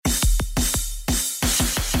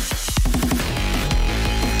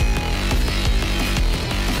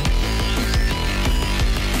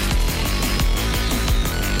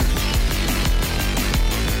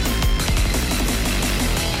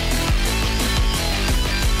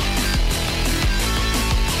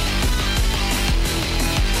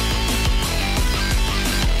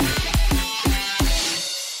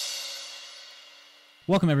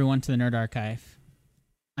Welcome, everyone, to the Nerd Archive.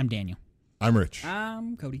 I'm Daniel. I'm Rich.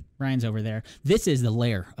 I'm Cody. Ryan's over there. This is the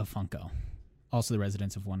lair of Funko. Also the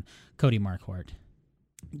residence of one, Cody Marquardt.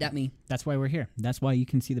 That me. That's why we're here. That's why you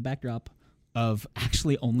can see the backdrop of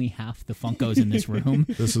actually only half the Funkos in this room.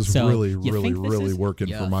 This is So, really is- working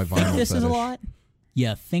Yeah. for my Think vinyl this fetish. is a lot?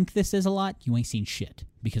 You think this is a lot? You ain't seen shit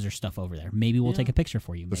because there's stuff over there. Maybe we'll Yeah. take a picture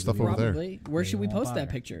for you. There's Maybe stuff we over there. Probably. Where should we won't post that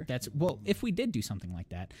bother. picture? Well, if we did do something like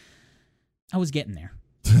that, I was getting there.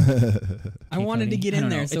 I wanted Cody? to get I in don't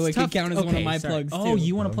there know. so It's it could tough. count as one Okay, of my sorry. plugs Oh, too.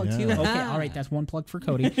 you want to plug yeah. too? Okay, all right. That's one plug for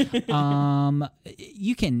Cody.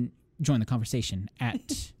 You can join the conversation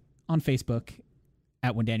on Facebook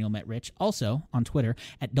at When Daniel Met Rich. Also on Twitter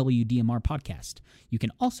at WDMR Podcast. You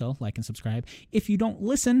can also like and subscribe. If you don't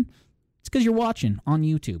listen, it's because you're watching on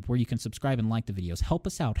YouTube, where you can subscribe and like the videos. Help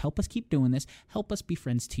us out. Help us keep doing this. Help us be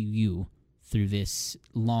friends to you through this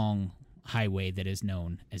long highway that is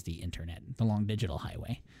known as the internet, the long digital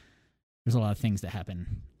highway. There's a lot of things that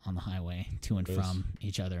happen on the highway to and from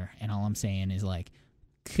each other, and all I'm saying is, like,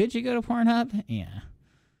 could you go to Pornhub? Yeah.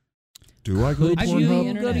 Do I go to Could I you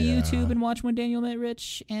Pornhub? go to Yeah. YouTube and watch When Daniel Met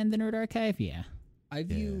Rich and the Nerd Archive? Yeah. I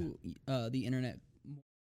view the internet.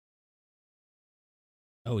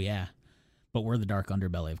 Oh, yeah. But we're the dark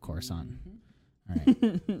underbelly, of course, on. Mhm. All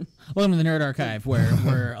right. Welcome to the Nerd Archive, where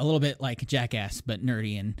we're a little bit like Jackass, but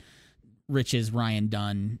nerdy, and Rich is Ryan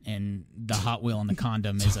Dunn, and the Hot Wheel and the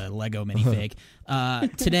condom is a Lego minifig. I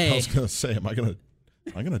Today, was gonna say, am I gonna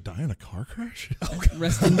die in a car crash?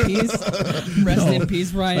 Rest in peace. Rest in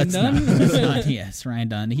peace, Ryan let's Dunn. not- let's not- yes, Ryan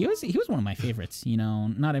Dunn. He was one of my favorites. You know,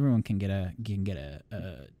 not everyone can get a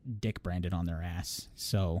dick branded on their ass.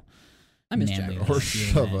 So I miss manly Jack. Or like,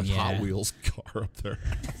 shove a yeah. Hot Wheels car up there.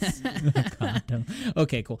 Condom.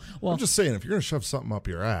 Okay, cool. Well, I'm just saying, if you're gonna shove something up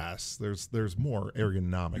your ass, there's more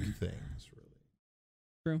ergonomic things.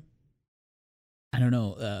 Really. I don't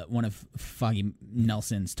know. One of Foggy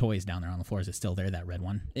Nelson's toys down there on the floor, is it still there? That red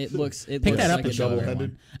one. It looks. It Pick looks that up like and a show dog. me double-ended?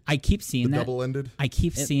 one. I keep The seeing that. double-ended. I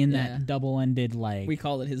keep seeing yeah. that double-ended, like We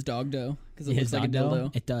call it his dog dough because it his looks like a dog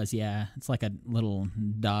dildo. It does, yeah. It's like a little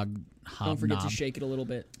dog Don't forget to hobnob shake it a little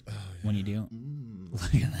bit. when you do. Mm.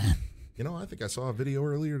 Look at that. You know, I think I saw a video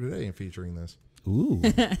earlier today featuring this. Ooh.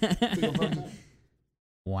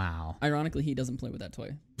 Wow. Ironically, he doesn't play with that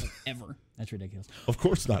toy like, ever. That's ridiculous. Of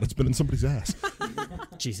course not. It's been in somebody's ass.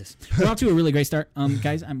 Jesus. We're off to a really great start.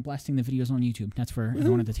 Guys, I'm blasting the videos on YouTube. That's for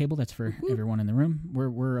everyone at the table. That's for everyone in the room.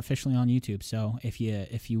 We're officially on YouTube. So if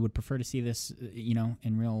you would prefer to see this,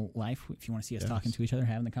 in real life, if you want to see us talking to each other,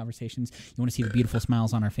 having the conversations, you want to see the beautiful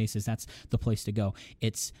smiles on our faces, that's the place to go.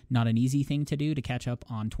 It's not an easy thing to do, to catch up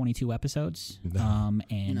on 22 episodes, No.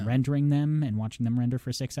 and rendering them and watching them render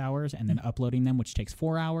for 6 hours and then uploading them, which takes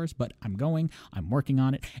 4 hours. But I'm working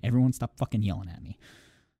on it. Everyone stop fucking yelling at me.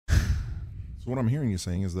 So what I'm hearing you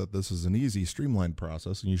saying is that this is an easy, streamlined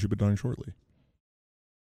process, and you should be done shortly.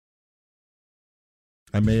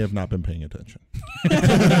 I may have not been paying attention.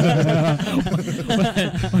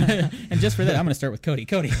 And just for that, I'm going to start with Cody.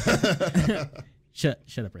 Cody. Shut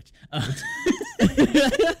up, Rich.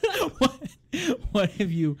 What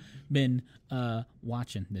have you been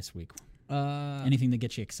watching this week? Anything that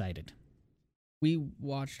gets you excited? We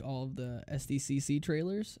watched all of the SDCC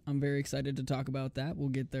trailers. I'm very excited to talk about that. We'll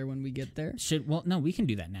get there when we get there. No, we can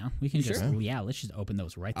do that now. We can You just sure? let's just open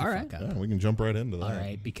those right the All fuck right. up. Yeah, we can jump right into that. All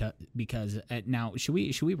right, because now should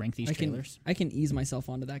we rank these trailers? I can ease myself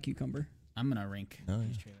onto that cucumber. I'm gonna rank Oh,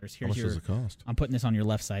 these yeah. trailers. How Here's much your. does it cost? I'm putting this on your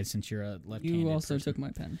left side since you're a left-handed. You also person. took my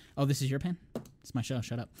pen. Oh, this is your pen? It's my show.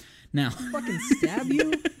 Shut up. Now. Fucking stab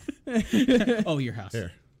you. Oh, your house.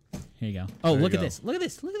 Here, Here you go. Oh, There look you at go. this. Look at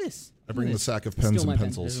this. Look at this. I bring Look at the this. sack of Steal pens my and pen.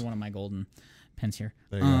 This pencils. is one of my golden pens here.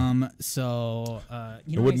 There you go. So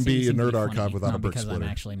It wouldn't be a nerd archive without a brick because splitter. I'm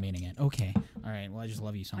actually meaning it. Okay. All right. Well, I just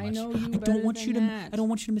love you so much. I know you I better don't want than you to. that. I don't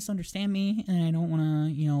want you to misunderstand me, and I don't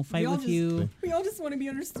want to, fight all with just- you. We all just want to be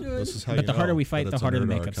understood. This is how But you the harder know we fight, that the it's a harder the Nerd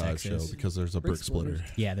makeup Archive sex show is. because there's a Brick brick splitter.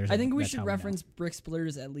 splitters. Yeah. I think we that's should how know. reference brick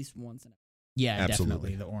splitters at least once. Yeah, Absolutely.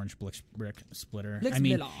 definitely the orange brick splitter. Brick I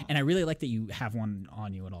mean, splitter. and I really like that you have one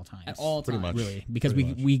on you at all times. At all Pretty times. much. Really, because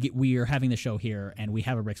Pretty we are having the show here, and we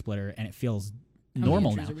have a brick splitter, and it feels How many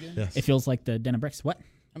normal entries now. are we doing? Yes. It feels like the Den of Bricks. What?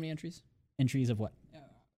 How many entries? Entries of what?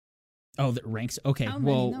 Oh, the ranks. Okay. How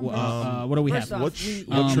many Well, numbers? what do we First have? off,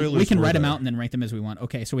 What trailers we can were write them there? out and then rank them as we want.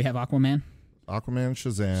 Okay, so we have Aquaman, Aquaman,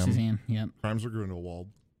 Shazam, Shazam, yep, Crimes of Grindelwald,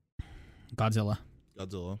 Godzilla,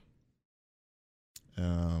 Godzilla,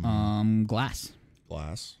 Glass,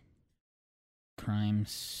 Glass,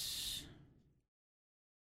 Crimes,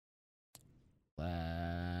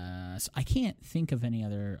 Glass. I can't think of any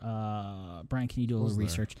other. Brian, can you do a Who's little there?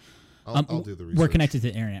 research? I'll do the research. We're connected to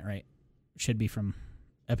the internet, right? Should be from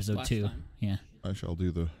episode Last 2. time. Yeah. I shall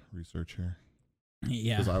do the research here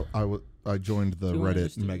Yeah. because I joined the Do you wanna Reddit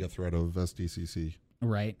just do mega it? thread of SDCC.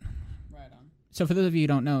 Right. Right on. So for those of you who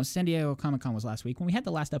don't know, San Diego Comic-Con was last week. When we had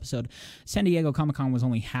the last episode, San Diego Comic-Con was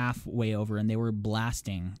only halfway over, and they were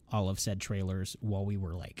blasting all of said trailers while we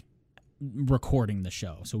were, like, recording the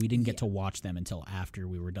show. So we didn't get to watch them until after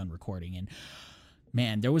we were done recording. And,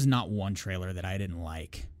 man, there was not one trailer that I didn't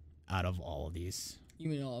like out of all of these You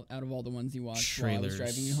mean out of all the ones you watched trailers. while I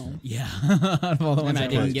was driving you home? Yeah. Out of all the ones And I I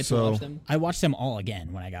didn't watched. get to So- watch them? I watched them all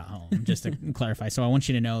again when I got home, just to clarify. So I want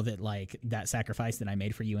you to know that, like, that sacrifice that I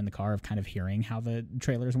made for you in the car of kind of hearing how the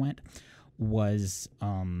trailers went was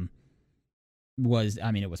I mean,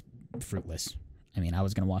 it was fruitless. I mean, I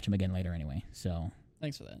was going to watch them again later anyway. So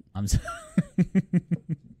Thanks for that. I'm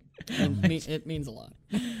It means a lot.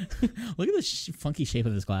 Look at the funky shape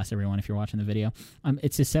of this glass, everyone, if you're watching the video.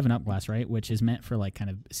 It's a 7-Up glass, right? Which is meant for, like, kind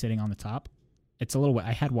of sitting on the top. It's a little wet.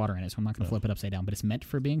 I had water in it, so I'm not going to flip it upside down, but it's meant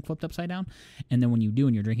for being flipped upside down. And then when you do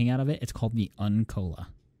and you're drinking out of it, it's called the Uncola.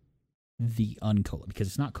 The Uncola, because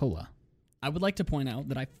it's not cola. I would like to point out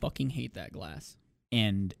that I fucking hate that glass.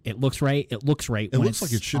 And it looks right. It looks right. It when looks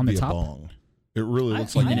it's like it should on be the a top. bong. It really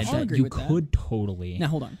looks I- like And it then I'll should. agree you with that. could totally. Now,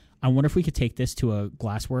 hold on. I wonder if we could take this to a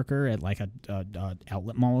glass worker at like a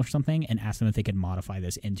outlet mall or something and ask them if they could modify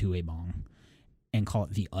this into a bong and call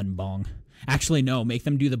it the Unbong. Actually, no, make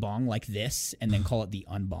them do the bong like this and then call it the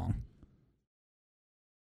Unbong.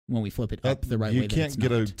 When we flip it up the right way, You that can't it's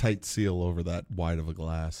get not. a tight seal over that wide of a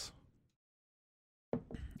glass. I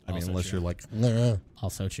mean, Also unless true. you're like, nah.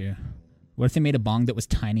 Also true. What if they made a bong that was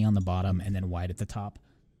tiny on the bottom and then wide at the top?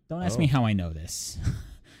 Don't ask me how I know this.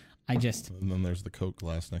 I just, And then there's the Coke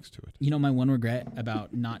glass next to it. you know, my one regret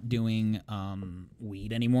about not doing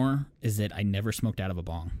weed anymore is that I never smoked out of a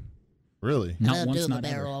bong. Really? Not once, not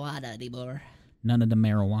ever. anymore. None of the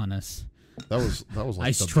marijuanas. That was like I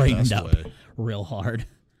the straightened best up way. real hard.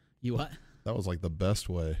 You what? That was like the best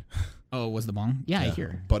way. Oh, was the bong? Yeah, I A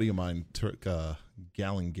hear. buddy of mine took a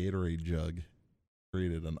gallon Gatorade jug,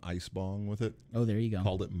 created an ice bong with it, Oh, there you go.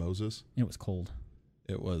 called it Moses. It was cold.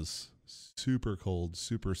 It was super cold,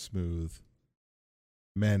 super smooth.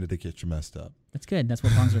 Man, did it get you messed up. That's good. That's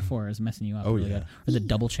what bongs are for, is messing you up Oh, really yeah. good. Or the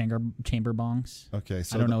double chamber bongs. Okay,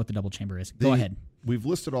 so I don't know what the double chamber is. Go ahead. We've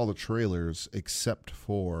listed all the trailers except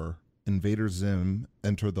for Invader Zim,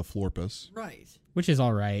 Enter the Florpus, Right. Which is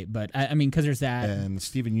all right, but I mean, because there's that. and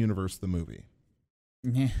Steven Universe, the movie.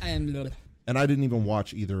 Yeah. And I didn't even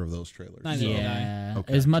watch either of those trailers. Neither did I. Yeah.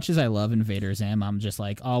 Okay. As much as I love Invader Zim, I'm just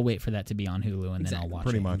like, I'll wait for that to be on Hulu and then I'll Exactly. watch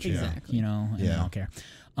Pretty it. much, yeah. Exactly. You know, and then Yeah. I'll care.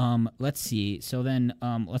 Let's see. So then,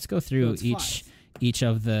 let's go through So it's each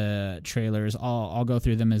of the trailers. I'll go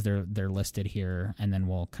through them as they're listed here, and then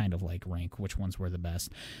we'll kind of like rank which ones were the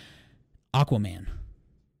best. Aquaman.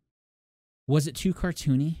 Was it too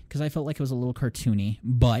cartoony? Because I felt like it was a little cartoony,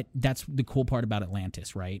 but that's the cool part about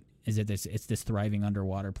Atlantis, right? Is that it's this thriving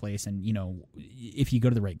underwater place, and you know, if you go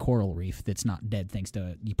to the right coral reef that's not dead thanks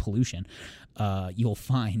to pollution, you'll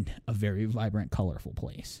find a very vibrant, colorful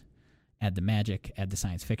place. Add the magic, add the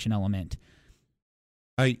science fiction element.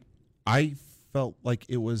 I felt like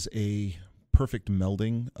it was a perfect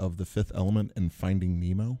melding of The Fifth Element and Finding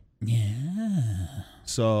Nemo. Yeah.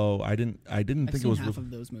 So I didn't I've think it seen was half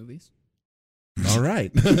of those movies. all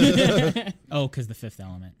right. Oh, because the Fifth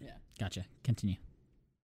Element. Yeah. Gotcha. Continue.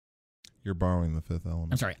 You're borrowing The Fifth Element.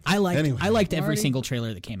 I'm sorry. I liked Anyway. every Marty. single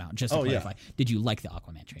trailer that came out. Just to Oh, yeah. clarify, did you like the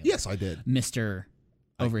Aquaman trailer? Yes, I did. Mister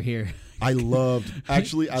over here. I loved.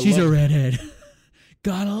 Actually, I She's a loved. redhead.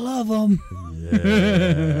 Gotta love them.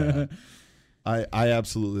 Yeah. I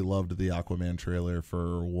absolutely loved the Aquaman trailer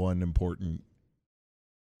for one important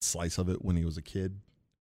slice of it when he was a kid,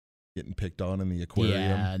 getting picked on in the aquarium.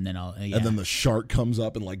 Yeah, and then And then the shark comes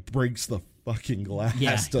up and like breaks the fucking glass.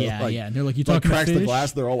 yeah, to, yeah, like, yeah. And they're like, you like talking cracks fish? the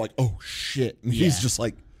glass. They're all like, "Oh shit!" And Yeah. he's just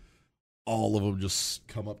like, all of them just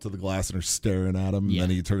come up to the glass and are staring at him. Yeah. And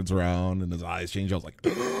then he turns around and his eyes change. I was like,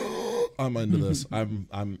 "I'm into this. I'm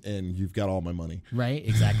in. You've got all my money." Right,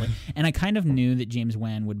 exactly. And I kind of knew that James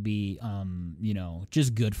Wan would be, you know,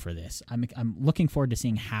 just good for this. I'm looking forward to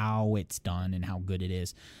seeing how it's done and how good it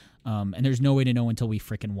is. And there's no way to know until we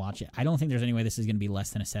freaking watch it. I don't think there's any way this is going to be less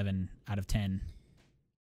than a 7 out of 10.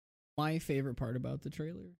 My favorite part about the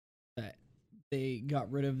trailer that they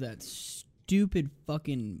got rid of that stupid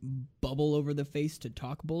fucking bubble over the face to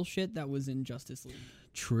talk bullshit that was in Justice League.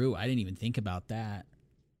 True, I didn't even think about that.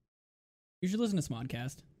 You should listen to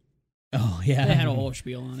Smodcast. Oh yeah, They had a whole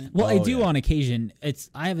spiel on it. Well, I Oh, do yeah. on occasion.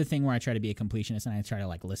 I have a thing where I try to be a completionist and I try to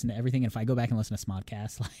like listen to everything. And if I go back and listen to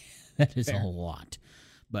Smodcast, like, that is Fair. a lot.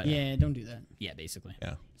 But Yeah, don't do that. yeah, basically.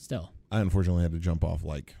 Yeah. Still, I unfortunately had to jump off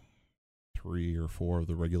like 3 or 4 of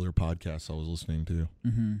the regular podcasts I was listening to,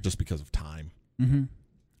 just because of time.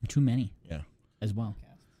 Too many. Yeah. As well.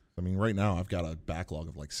 I mean, right now I've got a backlog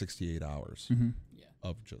of like 68 hours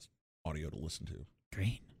of just audio to listen to.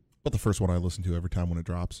 Great. But the first one I listen to every time when it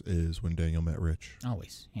drops is When Daniel Met Rich.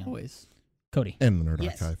 Always. Yeah. Always. Cody, And the Nerd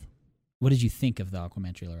Yes. Archive. what did you think of the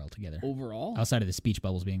Aquaman trailer altogether? Overall, Outside of the speech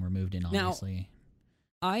bubbles being removed and Now- obviously.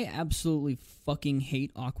 I absolutely fucking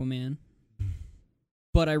hate Aquaman,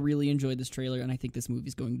 but I really enjoyed this trailer, and I think this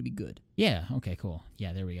movie's going to be good. Yeah, okay, cool.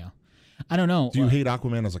 Yeah, there we go. I don't know. Do you hate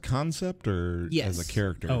Aquaman as a concept or Yes. as a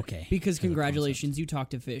character? Okay. Because As a congratulations, you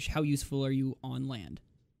talk to fish. How useful are you on land?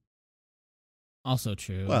 Also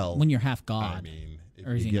true. Well, when you're half god. I mean, if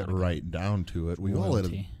Or is you he get not a god? right down to it, we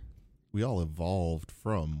royalty. all evolved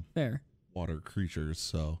from Fair. water creatures,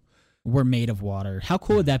 so We're made of water. How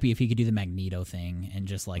cool would that be if he could do the Magneto thing and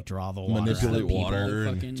just like draw the water Manipulate out of people? water.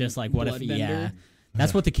 and- Fucking Just like what if bloodbender. yeah.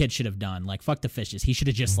 That's what the kid should have done. Like fuck the fishes. He should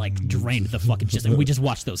have just like drained the fucking just and we just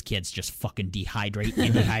watched those kids just fucking dehydrate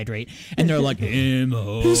and dehydrate and they're like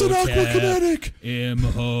Imhotep. He's an aquakinetic.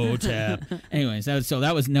 Imhotep. Anyways, that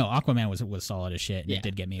was no Aquaman was solid as shit and Yeah. it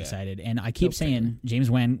did get me excited. And I keep saying James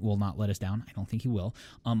Wan will not let us down. I don't think he will.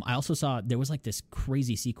 I also saw there was like this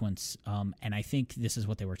crazy sequence and I think this is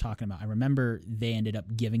what they were talking about. I remember they ended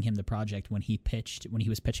up giving him the project when he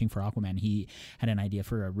was pitching for Aquaman. He had an idea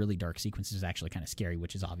for a really dark sequence. It was actually kind of scary,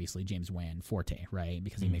 which is obviously James Wan forte, right?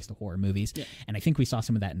 Because he makes the horror movies. Yeah. And I think we saw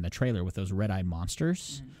some of that in the trailer with those red-eyed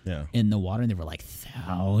monsters Yeah. in the water, and there were like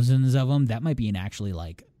thousands of them. That might be an actually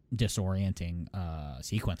like disorienting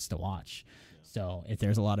sequence to watch. So if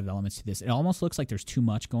there's a lot of elements to this, it almost looks like there's too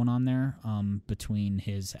much going on there between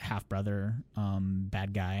his half brother,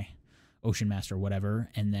 bad guy, Ocean Master, whatever,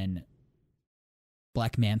 and then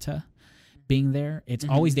Black Manta being there. It's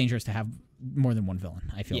always dangerous to have more than one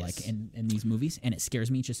villain, I feel Yes. like, in these movies, and it scares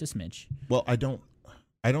me just a smidge. Well, I don't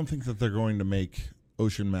think that they're going to make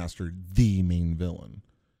Ocean Master the main villain.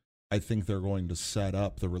 I think they're going to set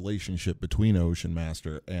up the relationship between Ocean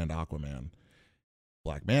Master and Aquaman.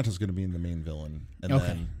 Black Manta's going to be the main villain, and Okay.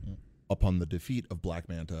 then upon the defeat of Black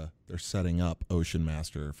Manta, they're setting up Ocean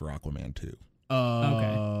Master for Aquaman 2.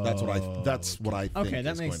 Okay. That's what I think. Okay,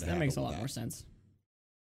 that is makes going to that makes a happen lot with more that. sense.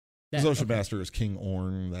 Because Ocean Master is King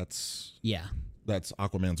Orn. That's Yeah.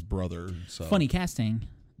 Aquaman's brother. So Funny casting,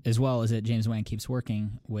 as well as that James Wan keeps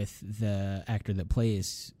working with the actor that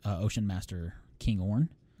plays Ocean Master King Orn.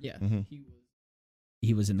 Yeah. Mhm.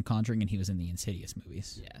 He was in The Conjuring and he was in the Insidious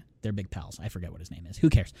movies. Yeah. They're big pals. I forget what his name is. Who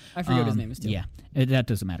cares? I forget what his name is too. Yeah, that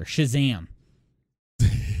doesn't matter. Shazam.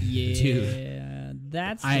 Yeah. Dude.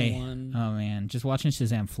 That's the one. Oh man, just watching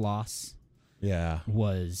Shazam floss Yeah.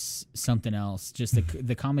 was something else. Just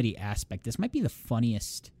the comedy aspect. This might be the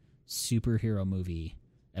funniest superhero movie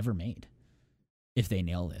ever made, if they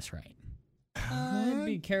nail this right. I'd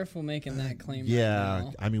be careful making that claim. Yeah. Right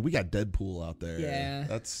now. I mean, we got Deadpool out there. Yeah.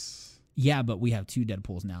 That's Yeah, but we have two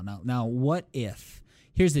Deadpools now. Now, what if?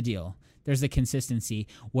 Here's the deal. There's the consistency.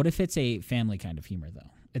 What if it's a family kind of humor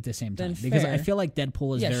though? At the same time, Then because I fair. feel like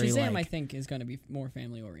Deadpool is Yeah, very Shazam, I like think, is going to be more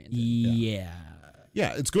family oriented. yeah,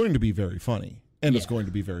 yeah. It's going to be very funny, and it's Yeah. going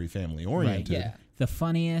to be very family oriented. Yeah. the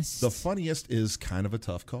funniest. The funniest is kind of a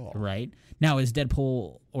tough call. right now is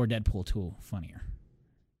Deadpool or Deadpool 2 funnier?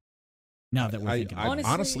 Now that we're thinking, about it.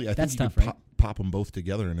 Honestly, I think that's you tough, could right? pop them both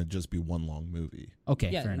together and it'd just be one long movie. Okay,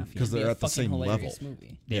 Yeah, fair enough. Yeah. 'Cause it'd be they're a at the fucking same hilarious level.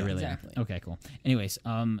 Movie. They Yeah, really exactly. are. Okay, cool. Anyways,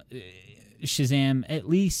 Shazam, at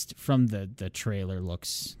least from the trailer,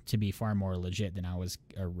 looks to be far more legit than I was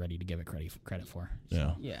ready to give it credit for.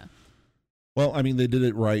 Yeah. Yeah. Well, I mean, they did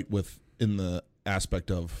it right in the aspect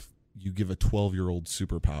of you give a 12-year-old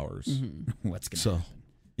superpowers. Mm-hmm. What's gonna So, happen?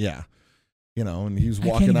 yeah. You know, and he's I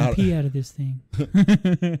can't walking even out. pee out of this thing.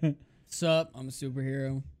 Sup? I'm a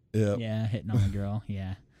superhero. Yeah. Yeah, hitting on the girl.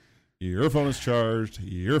 Yeah, Your phone is charged.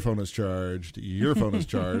 Your phone is charged. Your phone is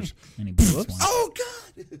charged. and he blows one. Oh,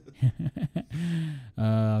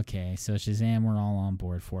 God. Okay, so Shazam, we're all on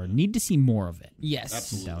board for. Need to see more of it. Yes.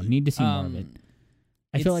 Absolutely. So need to see more of it.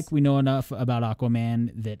 I feel it's- like we know enough about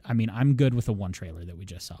Aquaman that, I mean, I'm good with the one trailer that we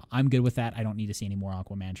just saw. I'm good with that. I don't need to see any more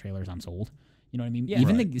Aquaman trailers. I'm sold. You know what I mean? Yeah.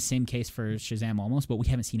 Even Right. the same case for Shazam almost, but we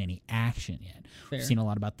haven't seen any action yet. Fair. We've seen a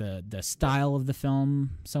lot about the style of the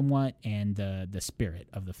film somewhat and the spirit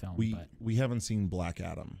of the film. but We haven't seen Black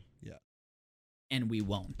Adam yet. and we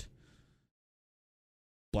won't.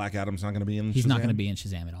 Black Adam's not going to be in He's not Shazam? going to be in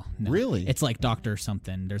Shazam at all. No. Really? It's like Dr.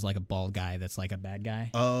 something. There's like a bald guy that's like a bad guy.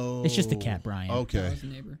 Oh. It's just the cat, Brian. That Okay. was a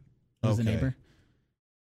neighbor. Who's the Okay. neighbor?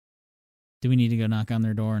 Do we need to go knock on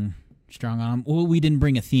their door and strong arm? Well, we didn't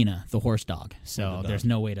bring Athena, the horse dog, so did there's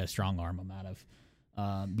not. no way to strong arm him out of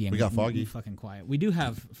Being We got Foggy. fucking quiet. We do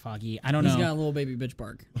have Foggy. I don't He's know. got a little baby bitch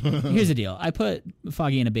bark. Here's the deal. I put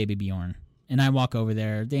Foggy in a baby Bjorn, and I walk over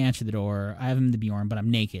there. They answer the door. I have him in the Bjorn, but I'm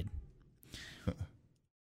naked.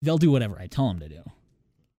 They'll do whatever I tell them to do.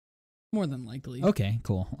 More than likely. Okay,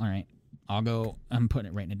 cool. All right. I'll go. I'm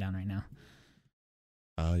writing it down right now.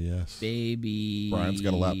 Ah, yes. Baby. Brian's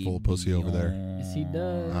got a lap full of pussy over there. Yes, he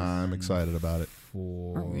does. I'm excited about it.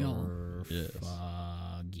 For we all? Yes.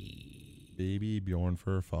 Foggy. Baby Bjorn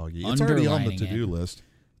for Foggy. It's already on the Underlining to-do it. list.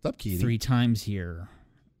 What's up, Keaty? 3 times here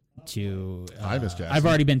to. Hi, Miss Jackson. I've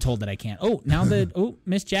already been told that I can't. Oh, now that. Oh,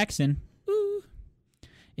 Miss Jackson. Ooh,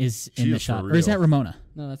 is in She the is shot. for Or is real. that Ramona?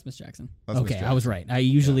 No, that's Miss Jackson. That's Miss Okay, I Jackson. was right. I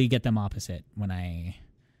usually get them opposite when I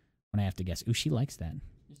have to guess. Ooh, she likes that.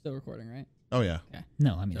 You're still recording, right? Oh, yeah.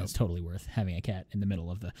 No, I mean Nope. it's totally worth having a cat in the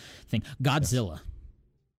middle of the thing. Godzilla,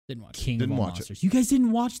 Didn't watch it. King Didn't of all watch it. monsters. You guys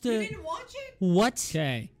didn't watch the? watch it? What?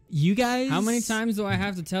 Okay. You guys? How many times do I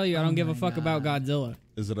have to tell you I don't give a my fuck about God. Godzilla?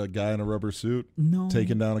 Is it a guy in a rubber suit No.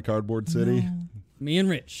 taking down a cardboard city? No. Me and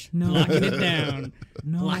Rich. No. Locking it down.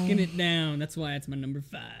 No. Locking it down. That's why it's my number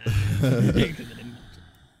 5. 'Cause I didn't watch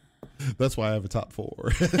it. That's why I have a top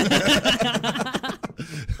 4.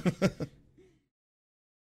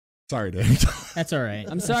 Sorry, Danny. That's all right.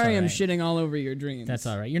 I'm That's sorry all I'm right. shitting all over your dreams. That's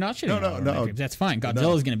all right. You're not shitting. No, all no, over no. my dreams. That's fine. No.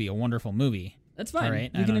 Godzilla's going to be a wonderful movie. That's fine. All right.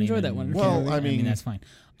 You can enjoy that one. Well, I mean, that's fine.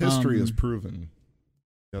 History has Um, proven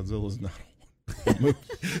Godzilla's not a wonderful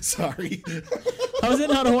movie. Sorry. How is it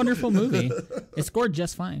not a wonderful movie? It scored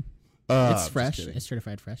just fine. It's I'm just fresh. kidding. It's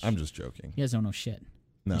certified fresh. I'm just joking. You guys don't know shit.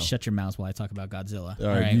 No. Just shut your mouths while I talk about Godzilla. All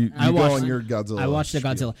right, you I go watched. on your Godzilla. I watched the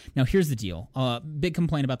spiel. Godzilla. Now here's the deal. Big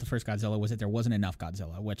complaint about the first Godzilla was that there wasn't enough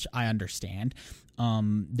Godzilla, which I understand.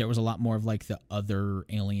 There was a lot more of like the other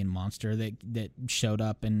alien monster that showed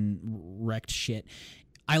up and wrecked shit.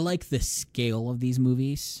 I like the scale of these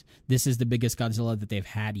movies. This is the biggest Godzilla that they've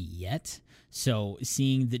had yet. So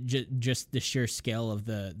seeing the just the sheer scale of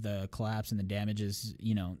the collapse and the damage is,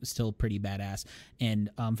 still pretty badass. And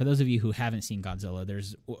for those of you who haven't seen Godzilla,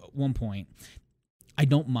 there's one point. I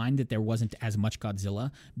don't mind that there wasn't as much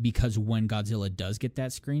Godzilla because when Godzilla does get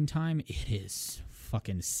that screen time, it is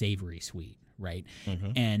fucking savory sweet, right?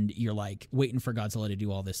 Mhm. And you're like waiting for Godzilla to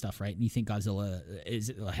do all this stuff, right? And you think Godzilla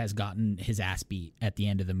has gotten his ass beat at the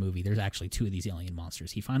end of the movie. There's actually 2 of these alien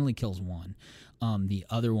monsters. He finally kills one. The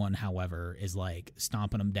other one, however, is like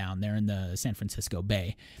stomping him down. They're in the San Francisco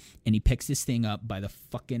Bay, and he picks this thing up by the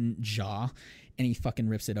fucking jaw, and he fucking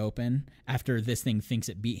rips it open after this thing thinks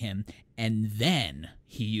it beat him, and then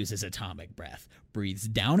he uses atomic breath, breathes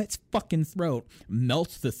down its fucking throat,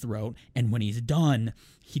 melts the throat, and when he's done,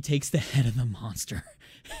 he takes the head of the monster,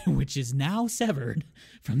 which is now severed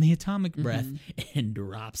from the atomic breath, and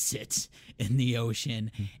drops it in the ocean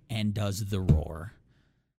and does the roar.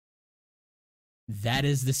 That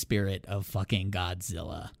is the spirit of fucking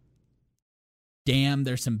Godzilla. Damn,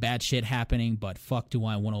 there's some bad shit happening, but fuck do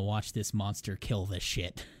I want to watch this monster kill the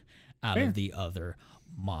shit out Fair. of the other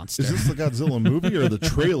monster. Is this the Godzilla movie or the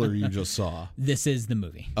trailer you just saw? This is the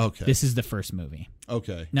movie. Okay. This is the first movie.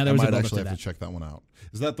 Okay. Now, there I was a might build-up actually to have that. to check that one out.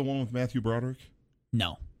 Is that the one with Matthew Broderick?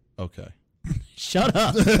 No. Okay. Shut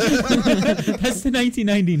up. That's the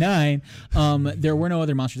 1999. There were no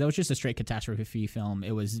other monsters. That was just a straight catastrophe film.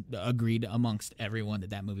 It was agreed amongst everyone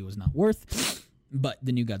that movie was not worth, but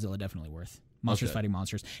the new Godzilla definitely worth. Monsters Okay. fighting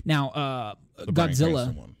monsters. Now, The Bryan Cranston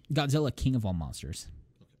Godzilla, one. Godzilla, King of all monsters.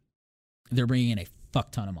 They're bringing in a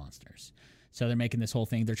fuck ton of monsters. So they're making this whole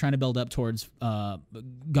thing. They're trying to build up towards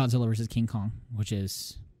Godzilla versus King Kong, which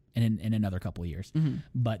is in another couple of years.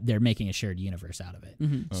 But they're making a shared universe out of it.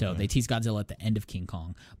 So Okay. they tease Godzilla at the end of King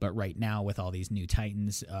Kong. But right now, with all these new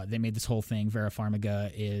Titans, they made this whole thing. Vera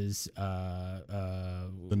Farmiga is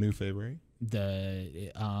The new favorite?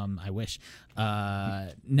 I wish.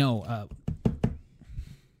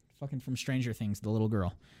 Fucking from Stranger Things, the little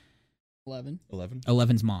girl. 11. 11?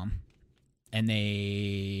 Eleven's mom. And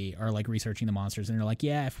they are like researching the monsters, and they're like,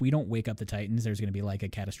 "Yeah, if we don't wake up the Titans, there's going to be like a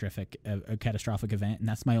catastrophic event." And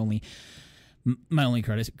that's my only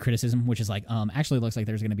criticism, which is like, actually, it looks like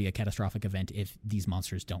there's going to be a catastrophic event if these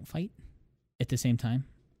monsters don't fight at the same time.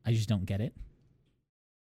 I just don't get it.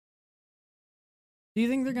 Do you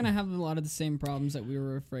think they're gonna have a lot of the same problems that we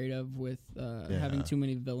were afraid of with having Yeah. too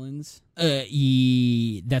many villains?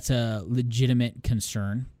 That's a legitimate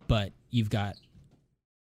concern, but you've got.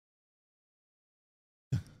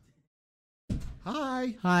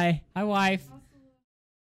 Hi. Hi, Wife.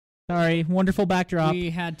 sorry, wonderful backdrop. We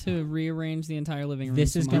had to rearrange the entire living room.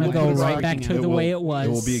 This so is my going to wife go was right freaking back to out. the way it was. It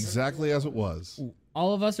will be exactly as it was.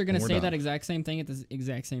 All of us are gonna We're say done. that exact same thing at the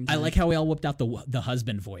exact same time. I like how we all whipped out the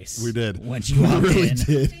husband voice. We did. When she We walked really in,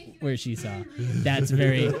 did. where she saw. That's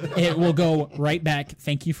very. It will go right back.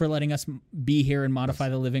 Thank you for letting us be here and modify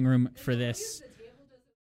the living room for this.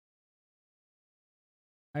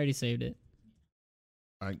 I already saved it.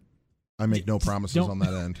 I make no promises Don't- on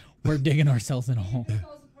that end. We're digging ourselves in a hole.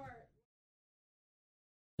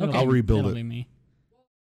 It'll I'll be- rebuild it'll it. Be me.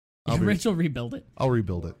 I'll be- Rich will rebuild it. I'll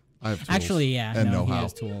rebuild it. I have tools. Actually, yeah, and no, he know-how.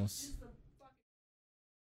 has tools.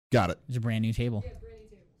 Got it. There's a brand new table.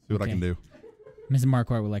 See what I Okay. can do. Mrs.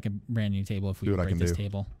 Marquardt would like a brand new table if we Do what I break can this do.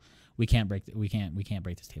 table. We can't break. We can't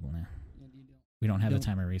break this table now. We don't have the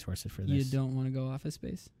time or resources for You this. don't want to go Office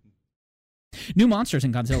Space. New monsters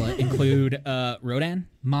in Godzilla include Rodan,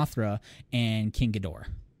 Mothra, and King Ghidorah.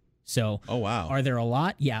 So, Oh wow. are there a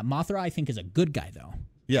lot? Yeah, Mothra I think is a good guy though.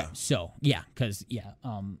 Yeah. So yeah, because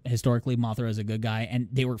historically Mothra is a good guy, and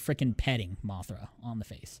they were freaking petting Mothra on the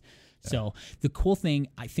face. So the cool thing,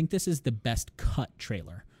 I think this is the best cut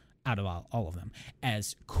trailer out of all of them.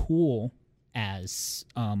 As cool as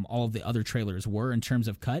all of the other trailers were in terms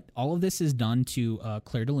of cut, all of this is done to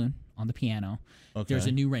Claire de Lune on the piano. Okay. There's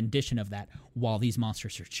a new rendition of that while these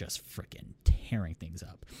monsters are just freaking tearing things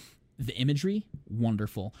up. The imagery,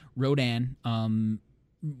 wonderful. Rodan,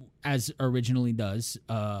 as originally does,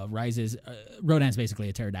 rises. Rodan's basically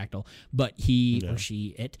a pterodactyl, but he or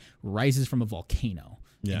she, it rises from a volcano.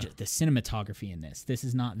 Yeah. And the cinematography in this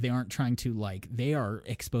is not. They aren't trying to they are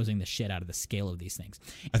exposing the shit out of the scale of these things.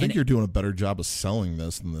 I think And you're doing a better job of selling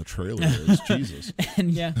this than the trailer is. Jesus.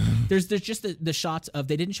 and yeah, there's just the shots of.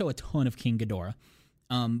 They didn't show a ton of King Ghidorah,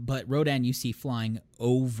 but Rodan you see flying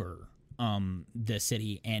over the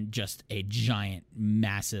city, and just a giant,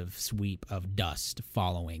 massive sweep of dust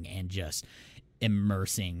following and just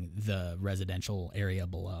immersing the residential area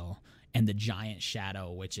below. And the giant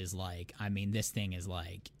shadow, which is this thing is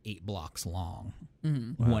 8 blocks long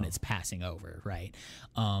when it's passing over, right?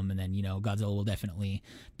 And then, Godzilla will definitely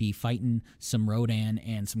be fighting some Rodan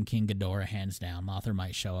and some King Ghidorah, hands down. Mothra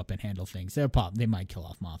might show up and handle things. They might kill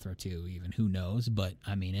off Mothra too, even. Who knows? But,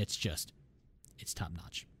 it's top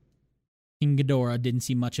notch. King Ghidorah, didn't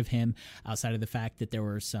see much of him outside of the fact that there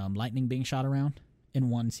were some lightning being shot around in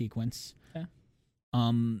one sequence. Yeah.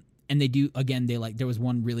 And they do, again, there was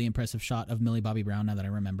one really impressive shot of Millie Bobby Brown, now that I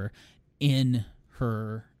remember, in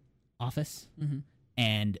her office,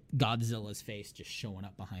 and Godzilla's face just showing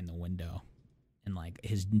up behind the window, and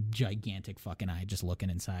his gigantic fucking eye just looking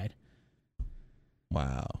inside.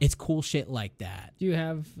 Wow. It's cool shit like that. Do you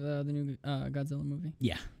have the new Godzilla movie?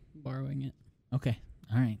 Yeah. Borrowing it. Okay.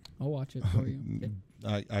 All right. I'll watch it for you.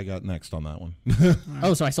 I got next on that one.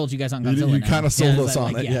 Oh, so I sold you guys on You- Godzilla. you now. kinda sold it's us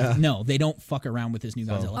on it, yeah. No, they don't fuck around with this new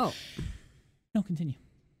So- Godzilla. Oh No, continue.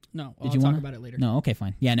 no, Did I'll you talk wanna? about it later. No, okay,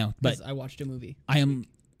 fine. Yeah, no, but 'Cause I watched a movie. I am.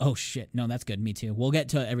 Oh shit! No, that's good. Me too. We'll get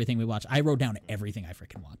to everything we watched. I wrote down everything I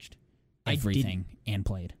freaking watched, I everything and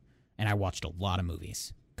played, and I watched a lot of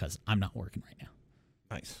movies because I'm not working right now.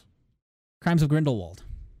 Nice. Crimes of Grindelwald.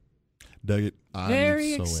 Dug it. I'm Very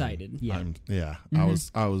so in. excited. Yeah.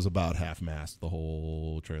 I was about half-mast the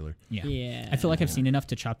whole trailer. Yeah. Yeah. I feel like I've seen enough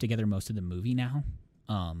to chop together most of the movie now,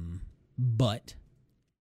 but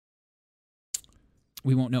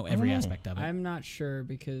we won't know every Oh. aspect of it. I'm not sure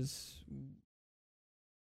because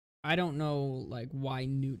I don't know why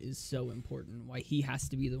Newt is so important. Why he has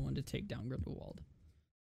to be the one to take down Grindelwald.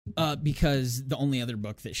 Because the only other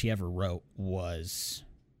book that she ever wrote was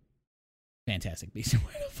Fantastic Beasts and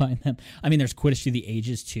Where to Find Them. I mean, there's Quidditch Through the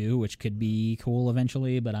Ages too, which could be cool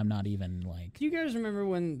eventually, but I'm not even Do you guys remember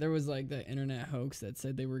when there was the internet hoax that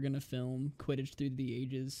said they were gonna film Quidditch Through the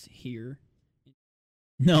Ages here?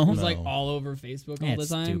 No. It was No. all over Facebook all That's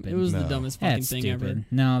the time. stupid. It was the No. dumbest fucking That's thing stupid. ever.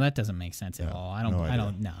 No, that doesn't make sense at No, all. I don't. no I idea.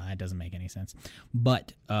 don't. No, that doesn't make any sense.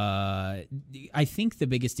 But I think the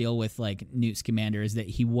biggest deal with Newt Scamander is that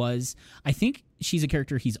he was. I think she's a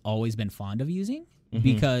character he's always been fond of using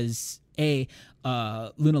because Luna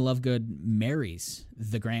Lovegood marries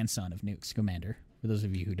the grandson of Newt Scamander. For those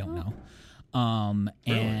of you who don't know,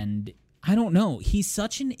 and I don't know. He's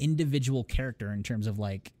such an individual character in terms of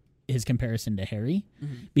his comparison to Harry,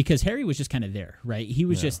 because Harry was just kind of there, right? He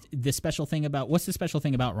was just the special thing about. What's the special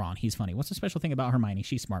thing about Ron? He's funny. What's the special thing about Hermione?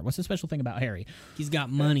 She's smart. What's the special thing about Harry? He's got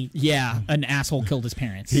money. Yeah, an asshole killed his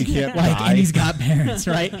parents. He can't die. and he's got parents,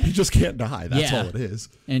 right? He just can't die. That's Yeah. all it is.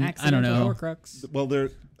 And I don't Accidental know. Horcrux. Well,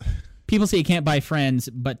 there. People say you can't buy friends,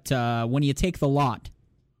 but when you take the lot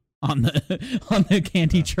on the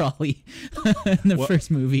candy trolley in the Well,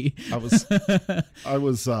 first movie, I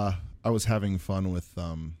was having fun with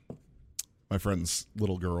my friend's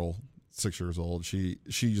little girl 6 years old. She's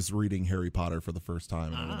just reading Harry Potter for the first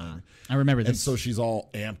time and everything. I remember this. And so she's all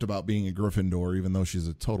amped about being a Gryffindor, even though she's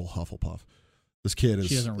a total Hufflepuff. This kid is.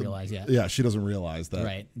 She doesn't realize yet. Yeah, she doesn't realize that.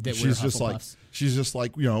 Right. That she's we're just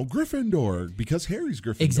like Hufflepuffs. Gryffindor because Harry's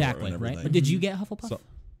Gryffindor. Exactly. and Right. everything. But did you get Hufflepuff? So,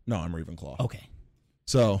 no, I'm Ravenclaw. Okay.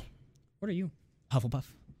 So What are you? Hufflepuff.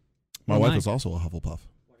 my Oh, wife my. is also a Hufflepuff.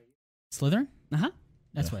 Slytherin? Uh-huh.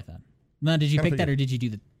 That's Yeah. what I thought. Now, did you Kinda pick that figured. or did you do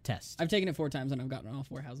the test? I've taken it 4 times and I've gotten all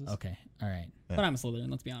 4 houses. Okay. All right. But I'm a Slytherin,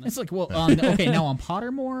 let's be honest. It's like, well, okay, now on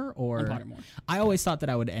Pottermore or I'm Pottermore. I always thought that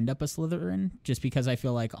I would end up a Slytherin just because I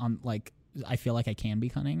feel like I feel like I can be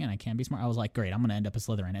cunning and I can be smart. I was like, great, I'm gonna end up a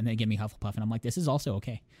Slytherin, and they give me Hufflepuff, and I'm like, this is also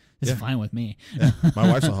okay. This is fine with me. Yeah. My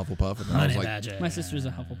wife's a Hufflepuff, and I was like, My sister's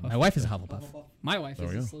a Hufflepuff. My wife is a Hufflepuff. My wife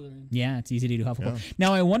There is a we go. Slytherin. Yeah, it's easy to do Hufflepuff. Yeah.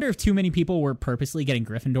 Now I wonder if too many people were purposely getting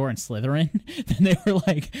Gryffindor and Slytherin. Then they were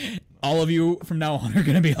like, all of you from now on are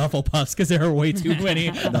gonna be Hufflepuffs because there are way too many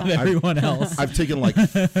of everyone else. I've taken like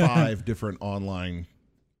 5 different online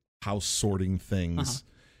house sorting things,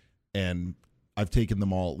 and I've taken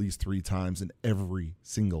them all at least 3 times, and every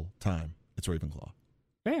single time it's Ravenclaw.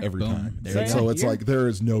 Fair. Every Boom. time. There And you so go. it's like there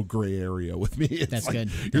is no gray area with me. It's That's like,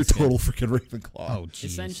 good. You're That's total freaking Ravenclaw. Oh, jeez.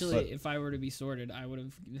 Essentially, if I were to be sorted, I would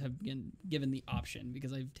have been given the option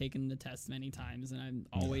because I've taken the test many times and I'm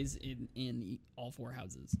always in all 4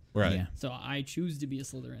 houses. Right. Yeah. So I choose to be a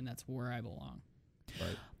Slytherin. That's where I belong.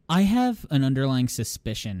 Right. I have an underlying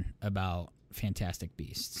suspicion about Fantastic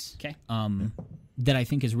Beasts. Okay. That I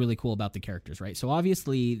think is really cool about the characters, right? So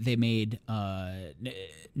obviously they made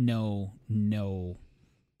no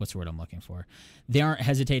what's the word I'm looking for? They aren't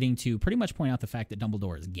hesitating to pretty much point out the fact that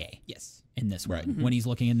Dumbledore is gay Yes. in this Right. one. When he's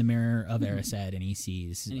looking in the mirror of Erised and he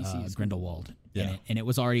sees, And he sees Grindelwald. Yeah. And it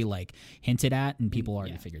was already like hinted at and people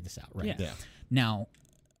already figured this out, right? Yeah. Yeah. Now,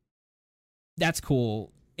 that's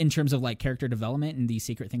cool in terms of like character development and these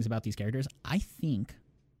secret things about these characters. I think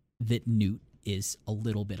that Newt is a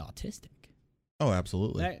little bit autistic. Oh,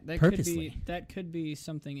 absolutely. That Purposely. could be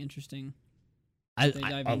something interesting. I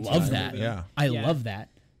dive I into love that that. movie. Yeah. I Yeah. love that.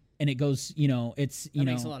 And it goes, it's, That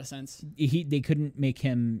makes a lot of sense. they couldn't make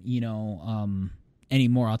him, any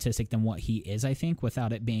more autistic than what he is, I think,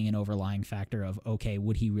 without it being an overlying factor of, okay,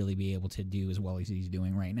 would he really be able to do as well as he's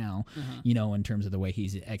doing right now, in terms of the way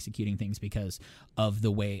he's executing things because of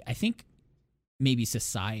the way, I think maybe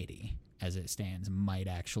society as it stands might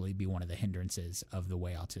actually be one of the hindrances of the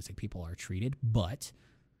way autistic people are treated, but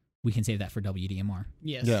we can save that for WDMR.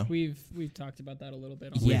 Yes. Yeah. We've talked about that a little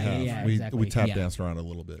bit. Yeah, have. yeah, we, exactly. We tap Yeah. danced around a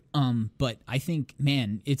little bit. But I think,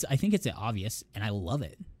 man, I think it's obvious, and I love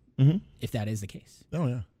it Mm-hmm. if that is the case. Oh,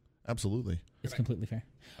 yeah. Absolutely. It's completely fair.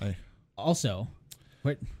 I- Also,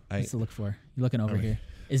 what's I- to look for? You're looking over Okay. here.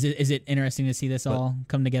 Is it interesting to see this But all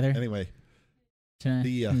come together? Anyway, tonight?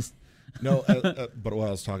 the no, but what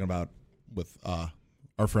I was talking about with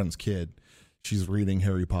our friend's kid, she's reading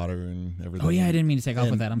Harry Potter and everything. Oh yeah, I didn't mean to take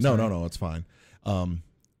off with that. I'm sorry. No, it's fine.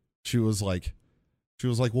 She was like,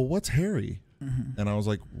 well, what's Harry? Mhm. And I was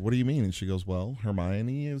like, what do you mean? And she goes, well,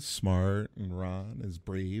 Hermione is smart and Ron is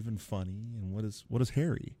brave and funny. And what is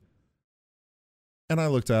Harry? And I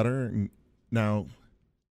looked at her, and now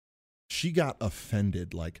she got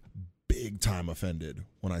offended, like big time offended,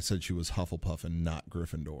 when I said she was Hufflepuff and not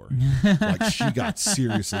Gryffindor. Like she got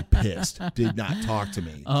seriously pissed, did not talk to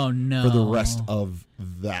me Oh no. for the rest of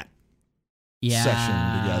that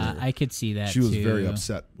session together. I could see that. She was too. very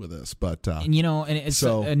upset with this, but And and it's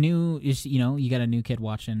So- a new, you got a new kid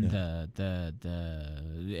watching Yeah.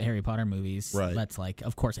 the Harry Potter movies. Right. That's like,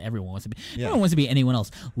 of course, everyone wants to be. Yeah. Everyone wants to be anyone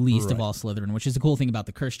else, least of Right. all Slytherin. Which is the cool thing about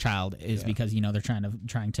the Cursed Child is Yeah. because they're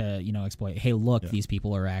trying to exploit. Hey, look, Yeah. these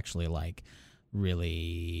people are actually like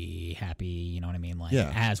really happy. You know what I mean? Like Yeah.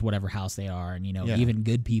 as whatever house they are, and Yeah. even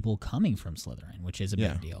good people coming from Slytherin, which is a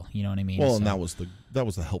Yeah. big deal. You know what I mean? well, So- and that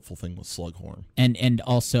was the helpful thing with Slughorn. and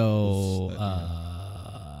also Was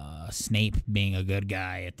that, Snape being a good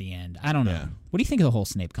guy at the end. I don't know. Yeah. What do you think of the whole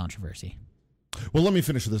Snape controversy? Well, let me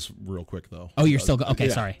finish this real quick though. Oh, you're still okay.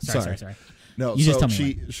 Yeah, Sorry. No, You so just tell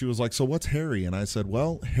me she was like, so what's Harry? And I said,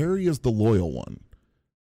 well, Harry is the loyal one.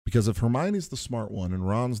 Because if Hermione's the smart one and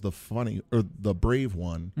Ron's the funny or the brave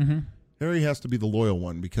one, Mm-hmm. Harry has to be the loyal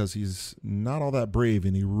one because he's not all that brave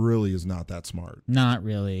and he really is not that smart. Not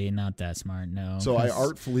really. Not that smart. No. So I 'cause-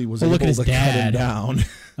 artfully was Well, able look at his to cut him dad. down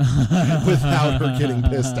without her getting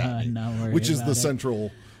pissed at me, Not worried which is about the it.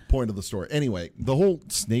 central point of the story. Anyway, the whole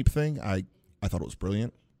Snape thing, I thought it was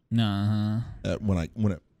brilliant. No. When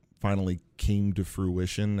it finally came to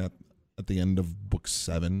fruition at the end of book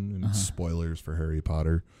 7, and spoilers for Harry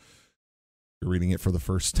Potter. You're reading it for the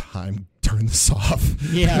first time turn this off.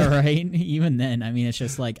 Yeah, right. Even then, I mean, it's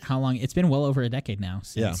just like how long? It's been well over a decade now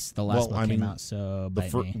since the last book came out. So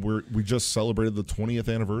we just celebrated the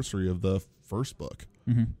 20th anniversary of the first book.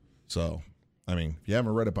 Mm-hmm. So, I mean, if you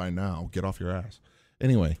haven't read it by now, get off your ass.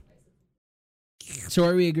 Anyway. So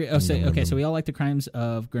are we agree? Oh, so we all like the Crimes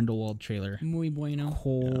of Grindelwald trailer. Muy bueno.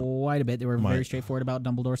 Quite a bit. They were very straightforward about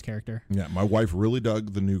Dumbledore's character. Yeah, my wife really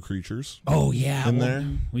dug the new creatures. Oh yeah, in there.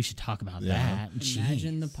 We should talk about that.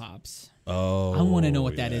 Imagine the pops. Oh, I want to know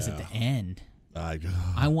what that is at the end. I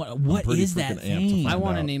want. What is that thing? I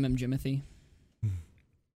want to name him Jimothy.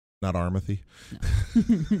 Not Armathy.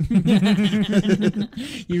 No.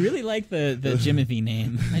 You really like the Jimothy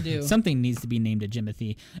name. I do. Something needs to be named a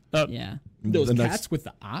Jimothy. Yeah. Those cats with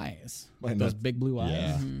the eyes. Those big blue eyes.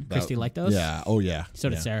 Yeah. Christy liked those? Yeah. Oh, yeah. So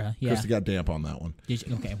did Sarah. Yeah. Christy got damp on that one. Did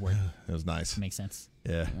you? Okay, word. It was nice. Makes sense.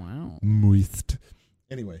 Yeah. Wow. Moist.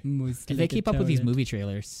 Anyway. If they keep up with these movie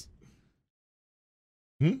trailers.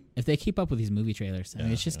 If they keep up with these movie trailers, I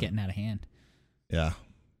mean, it's just getting out of hand. Yeah.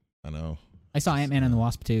 I know. I saw Ant-Man and the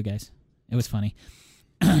Wasp too, guys. It was funny.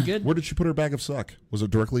 Good. Where did she put her bag of suck? Was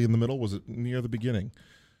it directly in the middle? Was it near the beginning?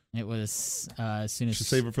 It was as soon as she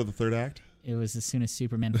save it for the third act. It was as soon as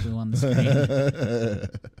Superman flew on the screen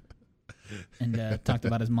and talked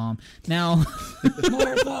about his mom. Now,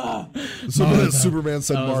 Martha. Superman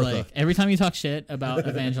said Martha. Like, every time you talk shit about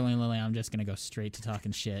Evangeline Lilly, I'm just gonna go straight to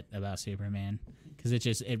talking shit about Superman.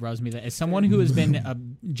 Because it rubs me that as someone who has been a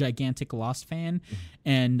gigantic Lost fan,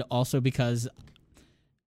 and also because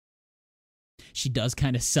she does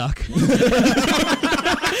kind of suck. It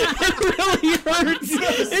really hurts.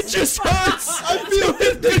 It just hurts. I feel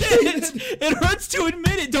it. It hurts to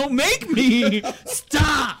admit it. Don't make me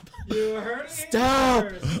stop. You hurt.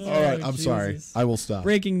 Stop. All right, I'm sorry. I will stop.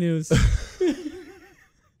 Breaking news.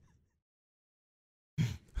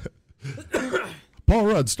 Paul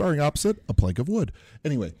Rudd starring opposite a plank of wood.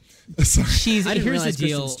 Anyway, here's the realize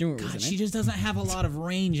deal. Kristen Stewart was God, in it. she just doesn't have a lot of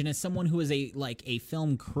range, and as someone who is a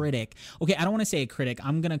film critic, okay, I don't want to say a critic.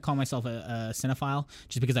 I'm gonna call myself a cinephile,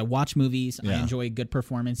 just because I watch movies. I enjoy good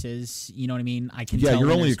performances. You know what I mean? I can. Yeah, tell you're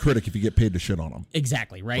when only a critic if you get paid to shit on them.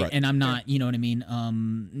 Exactly right, and I'm not. You know what I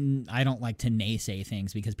mean? I don't like to naysay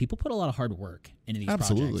things because people put a lot of hard work into these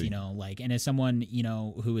projects. You know, like, and as someone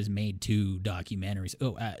who has made two documentaries,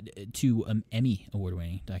 two Emmy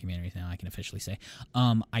award-winning documentaries now, I can officially say,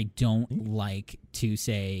 I don't like to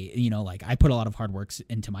say, like, I put a lot of hard work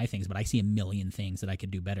into my things, but I see a million things that I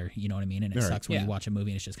could do better. You know what I mean? And it sucks when you watch a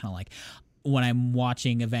movie and it's just kind of like, when I'm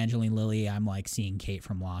watching Evangeline Lilly, I'm like seeing Kate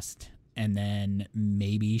from Lost, and then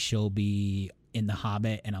maybe she'll be in The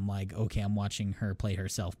Hobbit, and I'm like, okay, I'm watching her play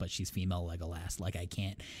herself, but she's female Legolas. Like, I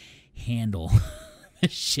can't handle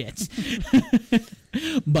shit.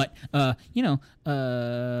 But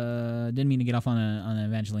didn't mean to get off on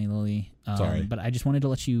Evangeline Lilly. Sorry, but I just wanted to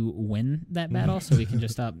let you win that battle so we can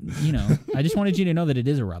just stop. I just wanted you to know that it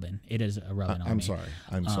is a rubbing. It is a rubbing. I'm sorry.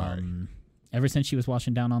 I'm sorry. Ever since she was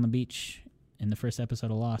washing down on the beach in the first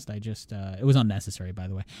episode of Lost, I just it was unnecessary, by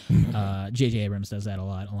the way. J.J. Abrams does that a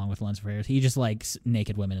lot, along with lens flares. He just likes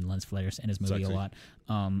naked women in lens flares in his movie a lot,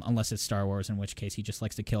 unless it's Star Wars, in which case he just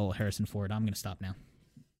likes to kill Harrison Ford. I'm going to stop now.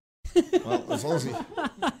 Well, as long as he...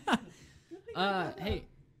 Hey,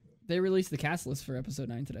 they released the cast list for episode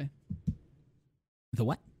 9 today. The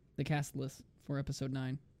what? The cast list for episode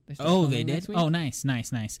 9. They did? Oh, nice.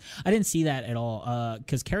 I didn't see that at all.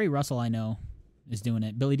 Because Kerry Russell, I know, is doing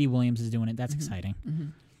it. Billy D. Williams is doing it. That's exciting. Mm-hmm.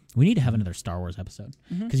 We need to have another Star Wars episode.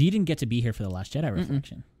 Because you didn't get to be here for The Last Jedi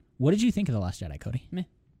reflection. What did you think of The Last Jedi, Cody? Meh.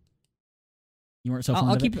 You weren't so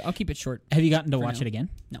fond of it? I'll keep it short. Have you gotten to watch it again?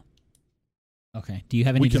 No. Okay. Do you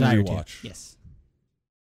have any desire to? Yes.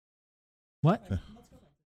 What?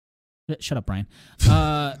 Shut up, Brian.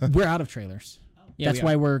 We're out of trailers. Yeah, that's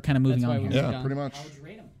why we're kind of moving on here. Yeah, pretty much.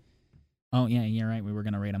 Oh, yeah, you're right. We were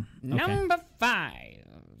going to rate them. Okay. Number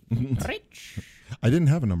 5. Rich. I didn't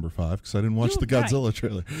have a number 5 because I didn't watch the Godzilla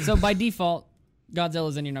trailer. So by default,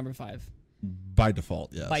 Godzilla's in your number 5. By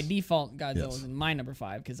default, yes. By default, Godzilla's in my number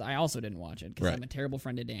 5 because I also didn't watch it because I'm a terrible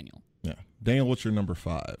friend to Daniel. Yeah. Daniel, what's your number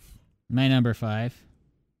 5? My number 5.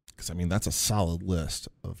 Because, I mean, that's a solid list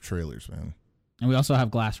of trailers, man. And we also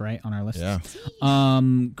have Glass, right, on our list. Yeah.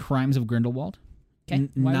 Crimes of Grindelwald. Okay.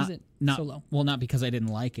 Why is it so low? Well, not because I didn't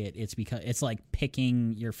like it. It's because it's like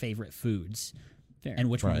picking your favorite foods. Fair. And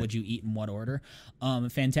which one would you eat in what order?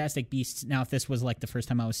 Fantastic Beasts. Now, if this was like the first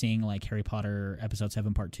time I was seeing like Harry Potter Episode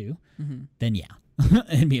 7 Part 2, then yeah,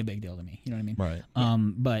 it'd be a big deal to me. You know what I mean? Right.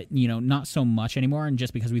 But, not so much anymore. And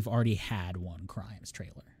just because we've already had one Crimes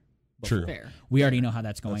trailer. True. Fair. We already know how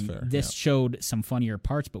that's going. That's fair, This showed some funnier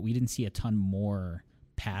parts, but we didn't see a ton more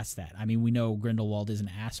past that. I mean, we know Grindelwald is an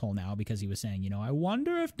asshole now because he was saying, I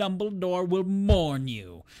wonder if Dumbledore will mourn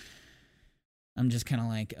you. I'm just kind of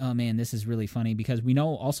like, oh man, this is really funny because we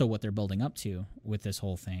know also what they're building up to with this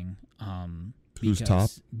whole thing. Who's top?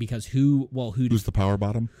 Because who's the power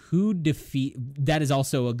bottom? Who defeat? That is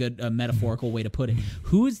also a good metaphorical way to put it.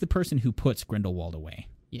 Who is the person who puts Grindelwald away?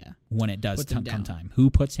 Yeah. When it does Puts him come down. time, who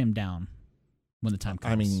puts him down when the time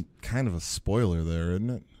comes? I mean, kind of a spoiler there, isn't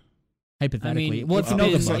it? hypothetically, I mean, well, if you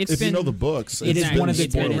know the been- books, it's if you been- know the books, it is been one of the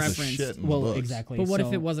spoiled been as referenced. shit in the well, books. exactly. But what if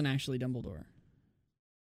So- it wasn't actually Dumbledore?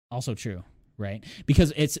 Also true, right?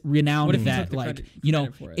 Because it's renowned What if he that, took the like,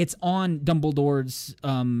 credit for it? it's on Dumbledore's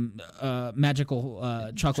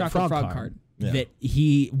magical chocolate frog card. Yeah.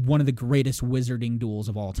 That one of the greatest wizarding duels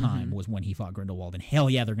of all time Mhm. was when he fought Grindelwald, and hell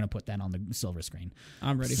yeah, they're gonna put that on the silver screen.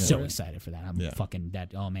 I'm ready So for it. excited for that. I'm Yeah. fucking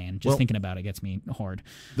that. Oh man, just Well- thinking about it gets me hard.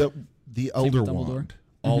 The Elder with Dumbledore. Wand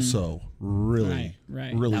also really,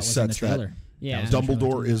 Right. really That was in the sets that. trailer. Yeah. was in the trailer,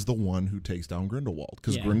 Dumbledore is the one who takes down Grindelwald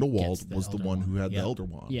because Yeah, Grindelwald gets the was the Elder one who Wand. had Yep. the Elder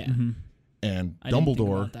Wand. Yeah. Mhm. And I didn't think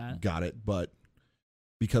Dumbledore about that. got it, but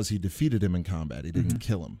because he defeated him in combat, he didn't Mhm.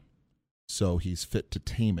 kill him. So he's fit to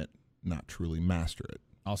tame it, not truly master it.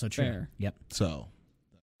 Also true. Fair. Yep, So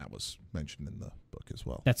that was mentioned in the book as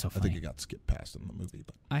well. that's so I funny. think it got skipped past in the movie,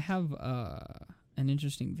 but I have an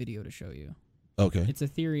interesting video to show you. okay. It's a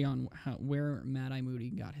theory on where Mad Eye Moody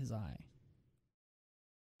got his eye.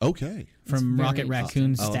 Okay. From very Rocket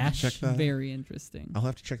Raccoon's I'll stash. check that. Very interesting. I'll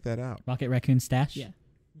have to check that out. Rocket Raccoon stash. Yeah.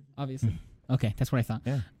 Obviously. Okay, that's what I thought.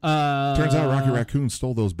 Yeah. Uh, Turns out Rocket Raccoon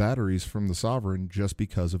stole those batteries from the Sovereign just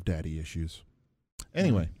because of daddy issues.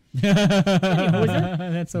 Anyway,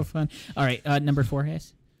 That's so fun. All right, number 4,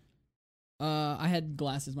 Hayes. I had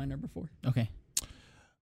Glass as my number 4. Okay,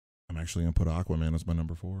 I'm actually going to put Aquaman as my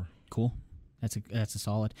number 4. cool. That's a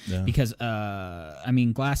solid Yeah. because I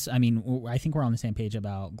mean Glass. I mean I think we're on the same page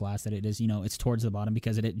about Glass that it is it's towards the bottom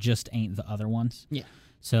because it just ain't the other ones. Yeah.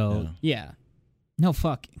 So Yeah. no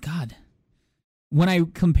fuck God. When I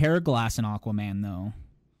compare Glass and Aquaman though,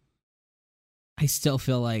 I still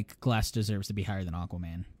feel like Glass deserves to be higher than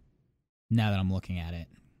Aquaman. Now that I'm looking at it,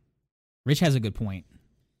 Rich has a good point.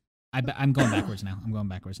 I'm going backwards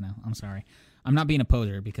now. I'm sorry. I'm not being a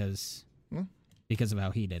poser because of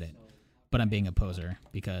how he did it. But I'm being a poser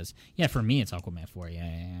because, for me, it's Aquaman 4.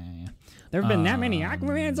 Yeah. There have been that many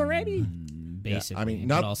Aquamans already? Basically. I mean,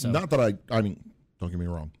 but not also, not that I mean, don't get me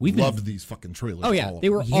wrong. We've Loved these fucking trailers. Oh, yeah. all of They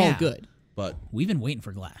were them. all Yeah. good. But we've been waiting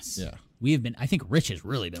for Glass. yeah, I think Rich has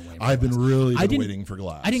really been waiting for I've Glass. been really I didn't- waiting for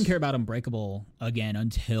Glass. I didn't care about Unbreakable again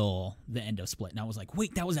until the end of Split. And I was like,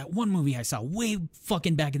 wait, that was that one movie I saw way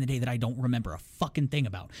fucking back in the day that I don't remember a fucking thing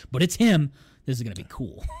about. But it's him. This is going to be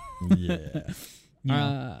cool. Yeah. You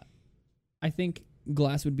know? I think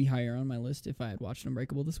Glass would be higher on my list if I had watched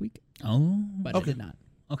Unbreakable this week, Oh, but Okay. I did not.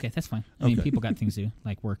 okay, that's fine. I mean, Okay. people got things to do,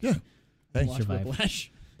 like work, Yeah. Hey. Watch survive.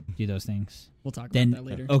 Whiplash. do those things. We'll talk Then, about that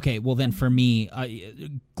later. okay, well then for me,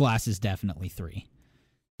 Glass is definitely 3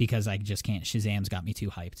 because I just can't. Shazam's got me too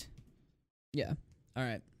hyped. Yeah. All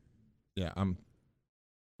right. Yeah, I'm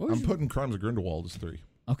What was I'm your- putting Crimes of Grindelwald as 3.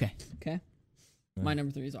 Okay, Okay. Yeah. My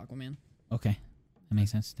number 3 is Aquaman. okay, that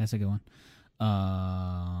makes sense. That's a good one.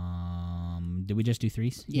 Did we just do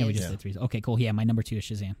 3s? Yeah, we Yes. just Yeah. did 3s. Okay, cool. Yeah, my number 2 is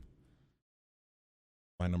Shazam.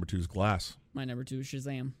 My number 2 is Glass. My number 2 is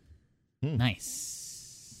Shazam.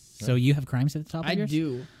 Nice. So you have Crimes at the top of I yours?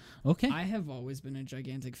 do. Okay. I have always been a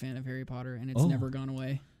gigantic fan of Harry Potter, and it's Oh. never gone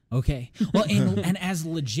away. Okay. Well, and as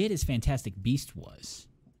legit as Fantastic Beast was,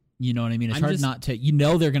 you know what I mean? It's I'm hard just- not to.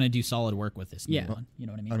 They're going to do solid work with this new Yeah. one. You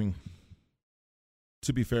know what I mean? I mean,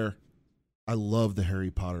 to be fair, I love the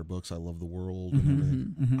Harry Potter books. I love the world and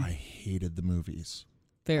everything. Mhm. I hated the movies.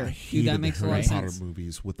 Fair. I Dude, hated that makes the a lot Harry of Potter sense.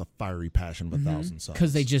 movies with the fiery passion of a thousand suns.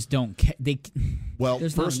 Because they just don't. Well,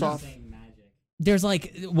 There's not first enough. off, There's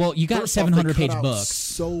like, well, you got first off, 700 they page cut out books.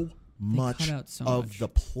 So much cut out so of much. the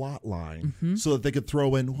plot line Mhm. so that they could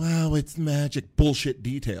throw in, wow, it's magic bullshit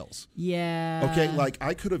details. Yeah. Okay, like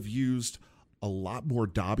I could have used a lot more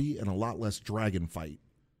Dobby and a lot less dragon fight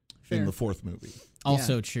in Fair. the 4th movie.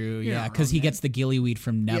 Also true, You're yeah, not because wrong he there. gets the gillyweed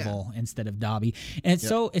from Neville instead of Dobby, and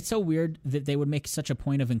it's so weird that they would make such a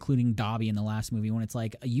point of including Dobby in the last movie when it's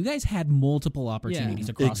like you guys had multiple opportunities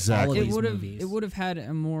across all Exactly. of It these would have movies. it would have had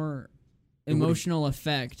a more It would've- emotional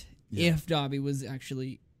effect Yeah. if Dobby was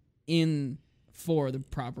actually in for the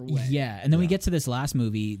proper way. Yeah, and then we Yeah. get to this last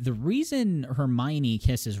movie. The reason Hermione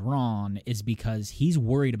kisses Ron is because he's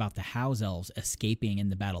worried about the house elves escaping in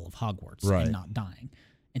the Battle of Hogwarts Right. and not dying.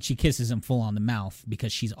 And she kisses him full on the mouth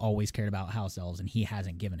because she's always cared about house elves and he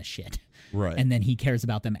hasn't given a shit. Right. And then he cares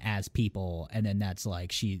about them as people, and then that's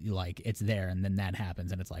like it's there, and then that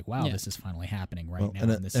happens, and it's like, wow, this is finally happening right now,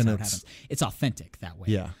 and this is how it happens. It's authentic that way.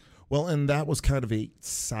 Yeah. Well, and that was kind of a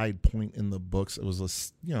side point in the books. It was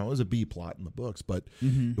it was a B plot in the books, but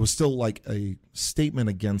it was still like a statement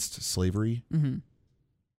against slavery. Mm-hmm.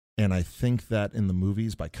 And I think that in the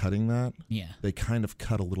movies, by cutting that, they kind of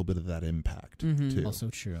cut a little bit of that impact too. Also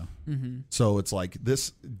true. Mm-hmm. So it's like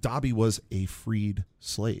Dobby was a freed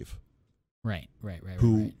slave. Right.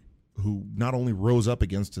 Who not only rose up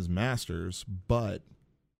against his masters, but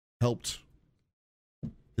helped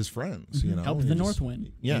his friends, Helped the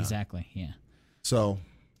Northwind. Yeah. Exactly. Yeah. So,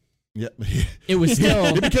 yeah. It was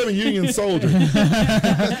still... He became a Union soldier.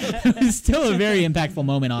 It was still a very impactful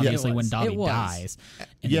moment, obviously, when Dobby dies.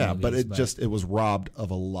 Yeah, but it was robbed of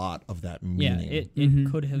a lot of that meaning. Yeah,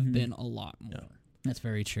 it could have been a lot more. Yeah. That's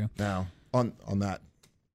very true. Now, on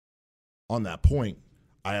that point,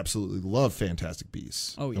 I absolutely love Fantastic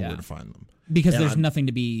Beasts. Oh, and yeah. where to find them. Because there's nothing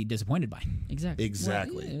to be disappointed by.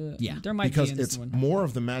 Exactly. Well, Yeah. There might Because be it's more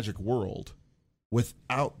of the magic world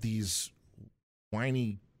without these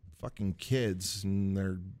whiny fucking kids and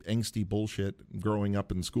their angsty bullshit growing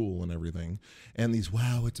up in school and everything. And these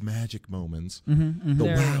wow, it's magic moments.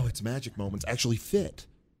 The wow, it's magic moments actually fit.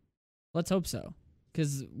 Let's hope so.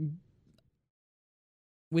 Because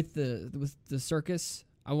with the circus,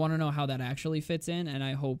 I want to know how that actually fits in, and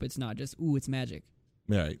I hope it's not just, ooh, it's magic.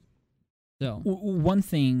 Right. So one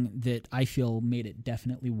thing that I feel made it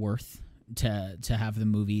definitely worth to have the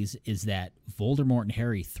movies is that Voldemort and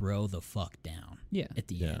Harry throw the fuck down. Yeah. At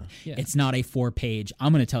the end. Yeah. It's not a 4-page,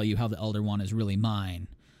 I'm going to tell you how the Elder One is really mine.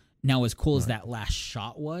 Now, as cool as that last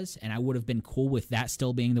shot was, and I would have been cool with that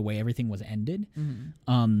still being the way everything was ended,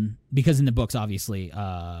 because in the books, obviously,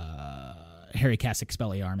 Harry casts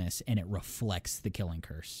Expelliarmus, and it reflects the killing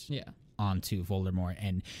curse onto Voldemort,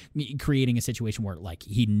 and creating a situation where like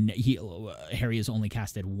Harry has only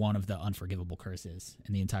casted one of the unforgivable curses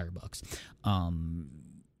in the entire books.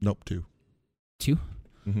 Nope, 2. 2?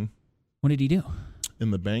 Mm-hmm. What did he do?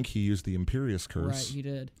 In the bank, he used the Imperious Curse. Right, he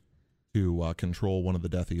did. To control one of the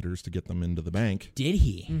Death Eaters to get them into the bank. Did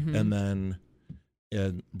he? Mm-hmm. And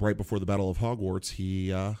then, right before the Battle of Hogwarts, he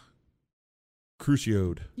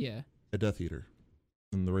crucioed a Death Eater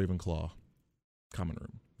in the Ravenclaw common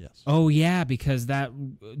room. Yes. Oh, yeah, because that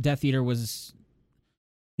Death Eater was...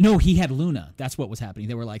 No, he had Luna. That's what was happening.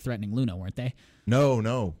 They were like threatening Luna, weren't they?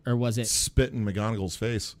 No. Or was it... Spit in McGonagall's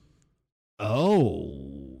face.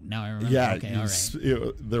 Oh, now I remember. Yeah, okay, all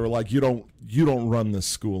right. They were like, you don't run this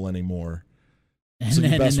school anymore. And so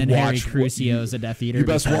then, you best and then Harry watch Crucio's a Death Eater. You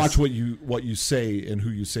best watch what you say and who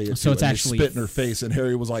you say it So to. it's and actually they spit in her face, and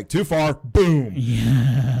Harry was like, too far, boom,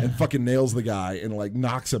 and fucking nails the guy and like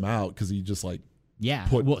knocks him out because he just like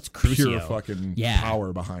put it's Crucio. pure fucking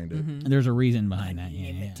power behind it. And there's a reason behind that.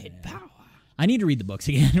 Limited power. I need to read the books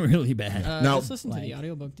again really bad. Now, just listen to the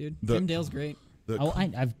audiobook, dude. Tim Dale's great.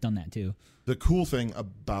 I've done that too. The cool thing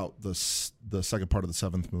about the second part of the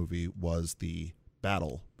 7th movie was the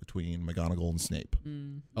battle between McGonagall and Snape.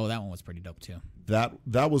 Oh, that one was pretty dope too.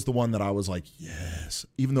 That was the one that I was like, yes.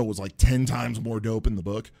 Even though it was like 10 times more dope in the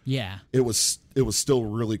book. Yeah. It was still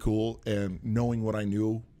really cool. And knowing what I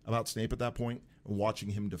knew about Snape at that point and watching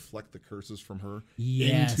him deflect the curses from her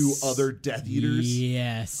into other Death Eaters.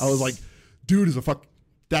 Yes. I was like, dude is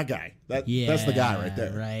that guy. That's the guy right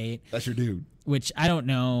there. Right. That's your dude. Which I don't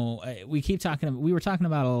know. We were talking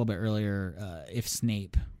about a little bit earlier if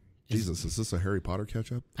Snape. Jesus, is this a Harry Potter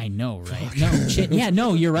catch up? I know, right? No, shit. Yeah,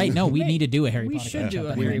 no, you're right. No, we need to do a Harry Potter catch up. We should do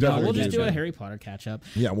a Harry Potter. We'll just do a catch-up. Harry Potter catch up.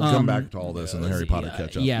 Yeah, we'll come back to all this in the Harry Potter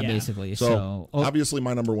catch up. Yeah, basically. So obviously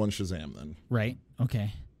my number one Shazam then. Right.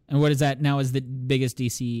 Okay. And what is that now as the biggest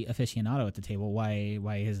DC aficionado at the table? Why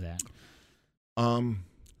is that?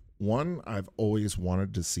 One, I've always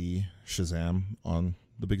wanted to see Shazam on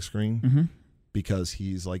the big screen because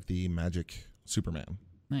he's like the magic Superman.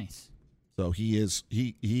 Nice. So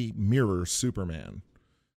he mirrors Superman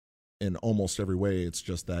in almost every way. It's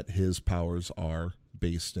just that his powers are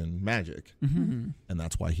based in magic. Mm-hmm. And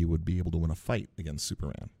that's why he would be able to win a fight against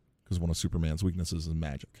Superman, because one of Superman's weaknesses is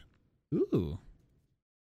magic. Ooh.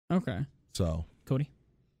 Okay. So Cody?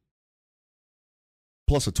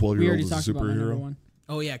 plus a 12-year-old is a talked about my number superhero. one.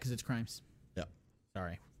 Oh, yeah, because it's crimes. Yeah.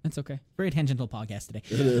 Sorry. That's okay. Very tangential podcast today.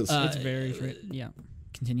 It is. It's very yeah.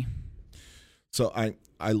 Continue. So I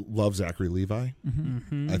love Zachary Levi.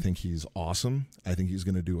 Mm-hmm. I think he's awesome. I think he's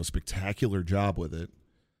going to do a spectacular job with it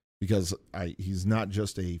because he's not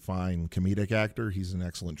just a fine comedic actor. He's an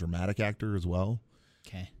excellent dramatic actor as well.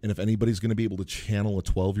 Okay. And if anybody's going to be able to channel a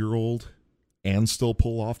 12-year-old and still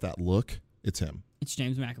pull off that look, it's him. It's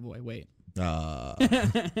James McAvoy. Wait.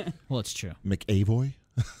 Well, it's true. McAvoy?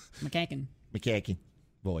 McCacken. McCacken.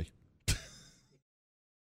 Boy.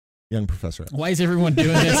 Young Professor X. Why is everyone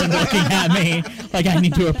doing this and looking at me like I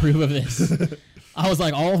need to approve of this? I was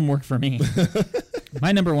like, all of them work for me.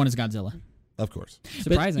 My number one is Godzilla. Of course.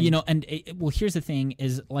 Surprising. But, and well, here's the thing: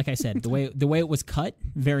 is like I said, the way it was cut,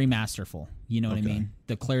 very masterful. You know what I mean?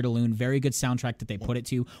 The Claire de Lune, very good soundtrack that they put it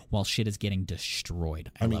to, while shit is getting destroyed.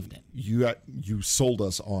 I loved it. You sold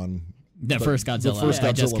us on The first Godzilla. The first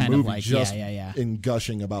I Godzilla just kind movie, of like, just yeah. in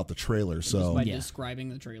gushing about the trailer. So By describing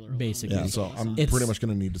the trailer. alone. Basically. yeah, so I'm It's- pretty much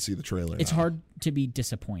going to need to see the trailer. It's now. hard to be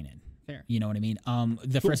disappointed. Fair. You know what I mean?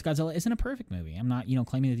 The first Godzilla isn't a perfect movie. I'm not,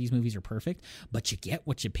 claiming that these movies are perfect, but you get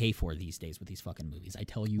what you pay for these days with these fucking movies. I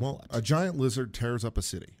tell you Well, what. a giant lizard tears up a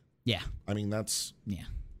city. Yeah. I mean, that's Yeah.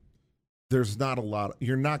 there's not a lot.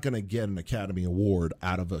 You're not going to get an Academy Award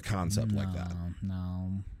out of a concept like that.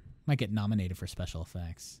 No. Might get nominated for special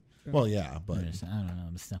effects. Well, yeah, but I don't know,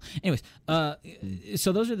 but still. Anyways,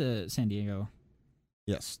 so those are the San Diego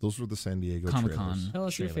yes, those were the San Diego Comic-Con. trailers. Tell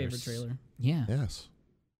us your trailers. favorite trailer. Yeah. Yes,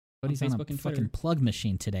 Cody's on on a Facebook and fucking Twitter. plug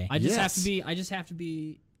machine today. I just Yes. have to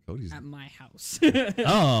be Cody's. at my house.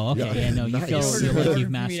 Oh, okay. Yeah. Yeah, no, you Nice. feel In in order like order you've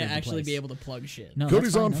for me mastered to the actually place. be able to plug shit. No,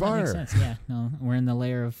 Cody's that's fine. on No, fire. That makes sense. Yeah, no, we're in the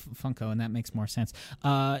layer of Funko, and that makes more sense.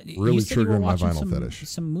 Really you said you were triggering my watching vinyl fetish.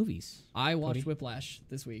 Some movies. I watched Cody? Whiplash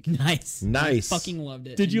this week. Nice. Nice. Fucking loved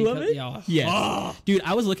it. Did And you love because- it? Yeah. Yes. Dude,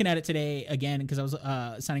 I was looking at it today again because I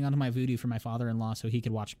was signing on to my Vudu for my father-in-law so he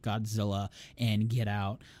could watch Godzilla and Get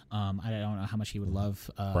Out. I don't know how much he would love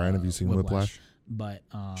Brian, have you seen Whiplash? But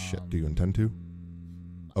Shit, do you intend to?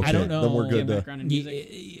 Okay, I don't know. Then we're Yeah, good. To, background and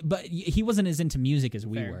music. but he wasn't as into music as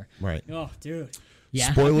we Fair. were. right. Oh, dude.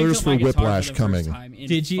 Yeah. Spoilers I picked up for my guitar Whiplash for the coming. first time in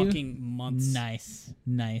Did you? Fucking months.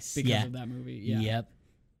 Nice. Because Yeah. of that movie. Yeah. Yep.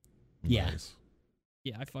 Yeah. Nice.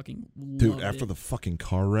 Yeah, I fucking Dude, loved after it. the fucking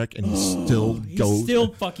car wreck, and he still He goes.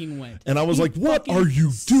 still fucking went. and I was He like, "What fucking are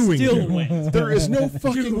you doing? Still dude? went. There is no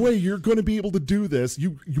fucking way you're going to be able to do this.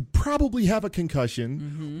 You probably have a concussion.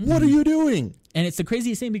 Mm-hmm. What are you doing?" And it's the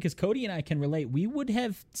craziest thing because Cody and I can relate. We would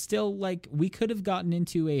have still we could have gotten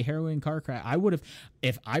into a heroin car crash. I would have,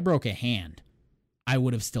 if I broke a hand, I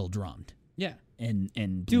would have still drummed. Yeah. In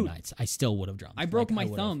Blue Dude, Nights, I still would have drummed. I broke Like, my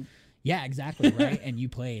would've. thumb. Yeah, exactly. Right, and you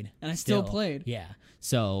played, And I still played. Yeah.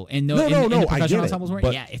 So and No, the I percussion get it, ensembles were.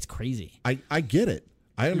 but- Yeah, it's crazy. I get it.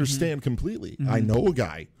 I understand completely. I know a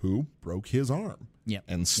guy who broke his arm Yep.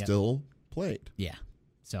 and still played. Yeah.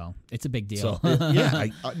 So it's a big So deal. yeah,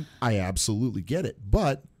 I absolutely get it.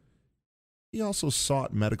 But he also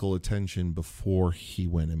sought medical attention before he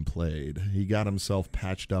went and played. He got himself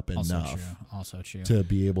patched up enough Also true. to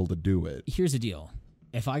be able to do it. Here's the deal.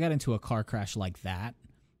 If I got into a car crash like that,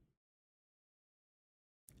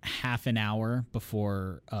 half an hour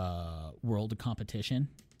before World Competition,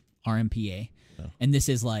 RMPA, and this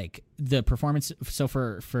is like the performance. So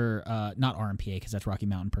for not RMPA because that's Rocky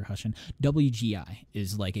Mountain Percussion, WGI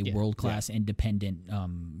is like a world class independent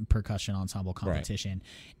percussion ensemble competition,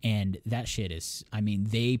 and that shit is. I mean,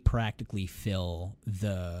 they practically fill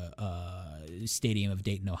the stadium of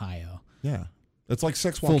Dayton, Ohio. Yeah. It's like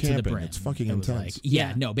sex Full while to the camping. brim. It's fucking It was intense. like-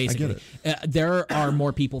 yeah, no, basically, there are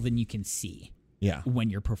more people than you can see Yeah. when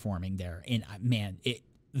you're performing there, and man,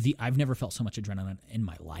 I've never felt so much adrenaline in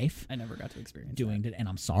my life I never got to experience doing it, and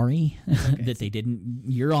I'm sorry that they didn't.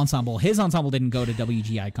 His ensemble didn't go to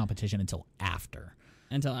WGI competition until after.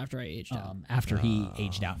 until after I aged out. After he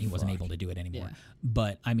aged out and he wasn't able to do it anymore. Yeah.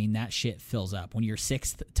 But I mean, that shit fills up. When you're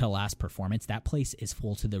sixth to last performance, that place is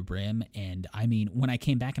full to the brim. And I mean, when I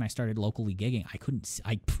came back and I started locally gigging, I couldn't.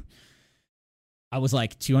 I was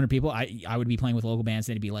like 200 people. I would be playing with local bands.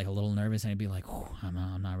 They'd be like a little nervous, and I'd be like,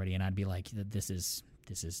 I'm not ready. And I'd be like, this is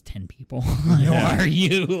 10 people. Who are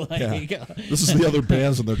you? Like, This is the other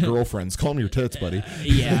bands and their girlfriends. Call me your tits, buddy.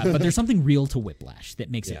 yeah, but there's something real to Whiplash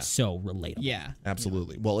that makes it so relatable. Yeah.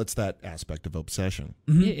 Absolutely. Well, it's that aspect of obsession.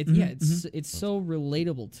 It's so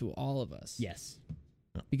relatable to all of us. Yes.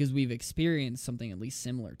 Because we've experienced something at least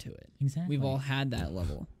similar to it. Exactly. We've all had that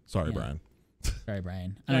level. Sorry, Yeah. Brian. Sorry,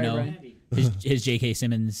 Brian. I don't know. Brian. Has J.K.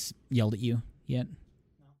 Simmons yelled at you yet?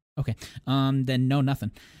 No. Okay. Then no,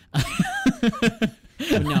 nothing.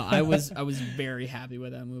 But no, I was very happy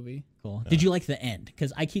with that movie. Cool. Did you like the end?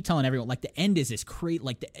 Because I keep telling everyone, like, the end is this great.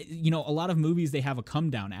 Like, a lot of movies they have a come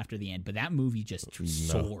down after the end, but that movie just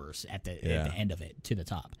soars at the end of it to the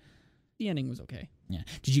top. The ending was okay. Yeah.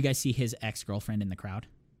 Did you guys see his ex-girlfriend in the crowd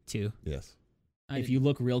too? Yes. If you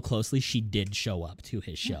look real closely, she did show up to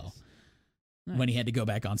his show Nice. when he had to go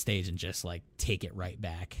back on stage and just like take it right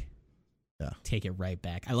back. take it right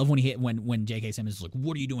back. I love when when J.K. Simmons is like,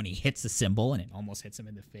 "What are you doing?" He hits the symbol and it almost hits him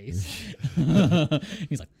in the face.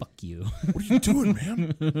 He's like, "Fuck you." What are you doing,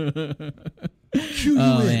 man?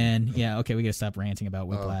 Oh man, yeah. Okay, we gotta stop ranting about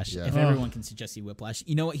Whiplash. yeah. If everyone can just see Whiplash,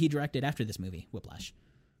 you know what he directed after this movie, Whiplash?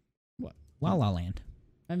 What? La La Land.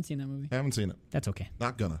 I haven't seen that movie. Haven't seen it. That's okay.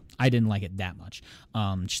 Not gonna. I didn't like it that much.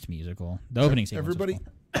 Just a musical. The opening sequence was Everybody,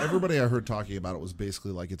 cool. everybody I heard talking about it was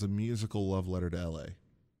basically like it's a musical love letter to L.A.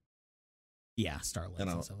 Yeah, Starlet. And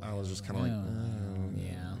I was just kind of like,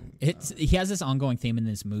 yeah. He has this ongoing theme in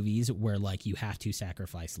his movies where like you have to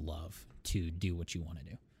sacrifice love to do what you want to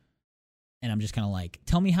do. And I'm just kind of like,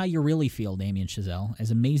 tell me how you really feel, Damien Chazelle. As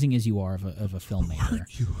amazing as you are of a filmmaker,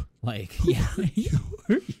 you. like, yeah,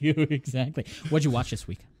 you exactly. What'd you watch this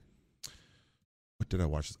week? What did I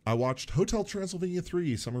watch? I watched Hotel Transylvania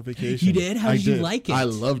 3 Summer Vacation. You did? How did you like it? I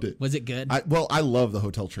loved it. Was it good? I love the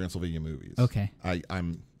Hotel Transylvania movies. Okay.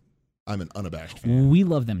 I'm an unabashed fan. We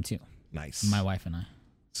love them too. Nice. My wife and I.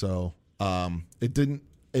 So,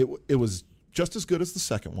 it was just as good as the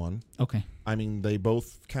second one. Okay. I mean, they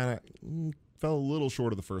both kind of fell a little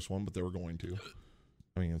short of the first one, but they were going to.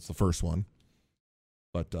 I mean, it's the first one.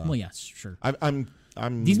 But well, yes, sure. I'm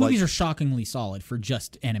These movies are shockingly solid for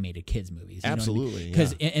just animated kids movies. Absolutely,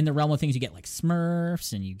 because yeah. in the realm of things, you get like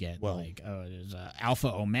Smurfs, and you get Well, like there's Alpha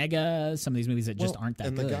Omega. Some of these movies that just aren't that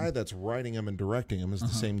and good. the guy that's writing them and directing them is the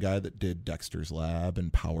same guy that did Dexter's Lab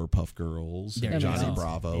and Powerpuff Girls There and you Johnny go.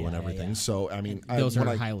 Bravo and Yeah, everything. yeah. So I mean, Those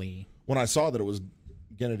are highly. when I saw that it was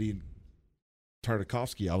Gennady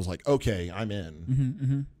Tartakovsky, I was like, okay, I'm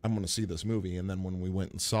in. I'm going to see this movie. And then when we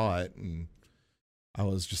went and saw it, and I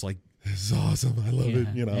was just like, this is awesome. I love it.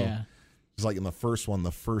 You know, Yeah. it's like in the first one,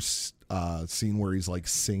 the first scene where he's like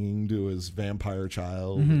singing to his vampire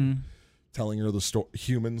child, Mm-hmm. and telling her the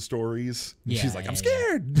human stories. And Yeah, she's like, yeah, I'm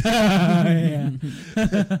yeah.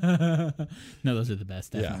 scared. No, those are the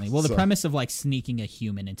best, Yeah, definitely. Well, the so- premise of like sneaking a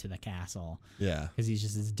human into the castle Yeah. because he's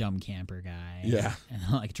just this dumb camper guy. Yeah. And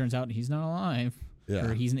like it turns out he's not alive. Yeah.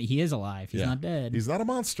 Or he is alive. He's Yeah. not dead. He's not a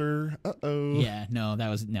monster. Uh-oh. Yeah,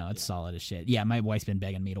 it's solid as shit. Yeah, my wife's been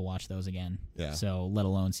begging me to watch those again. Yeah. So let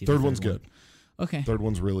alone see the Third one's one. good. Okay. Third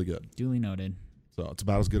one's really good. Duly noted. So it's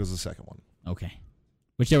about as good as the second one. Okay.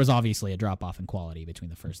 Which there was obviously a drop off in quality between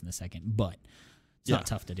the first and the second, but it's Yeah. not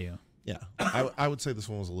tough to do. Yeah. I would say this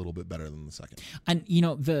one was a little bit better than the second. And you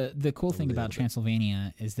know, the cool thing little about bit.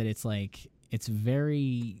 Transylvania is that it's like it's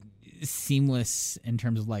very seamless in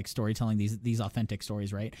terms of like storytelling these authentic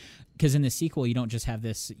stories, right? Because in the sequel you don't just have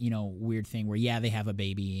this, you know, weird thing where they have a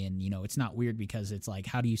baby and, you know, it's not weird because it's like,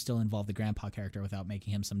 how do you still involve the grandpa character without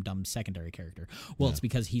making him some dumb secondary character? Well, it's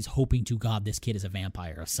because he's hoping to God this kid is a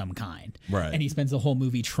vampire of some kind. Right. And he spends the whole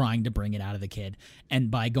movie trying to bring it out of the kid, and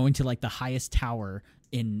by going to like the highest tower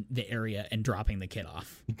in the area and dropping the kid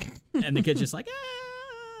off. And the kid's just like,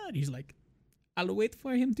 ah, and he's like, I'll wait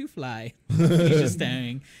for him to fly. He's just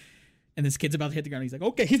staring. And this kid's about to hit the ground. He's like,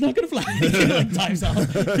 okay, he's not going to fly. He like dives off.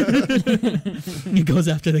 He goes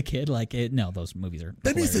after the kid. Like, no, those movies are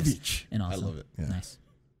hilarious Denisovich. and awesome. I love it. Yeah. Nice.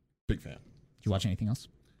 Big fan. Did you watch anything else?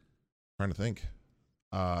 Trying to think.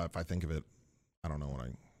 If I think of it, I don't know what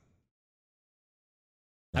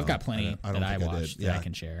I've got plenty I don't that I think watched did. that I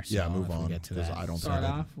can share. So Yeah, move if we on, Get to 'cause that. I don't Start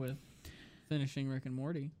think- off with finishing Rick and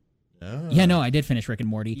Morty. Yeah, no, I did finish Rick and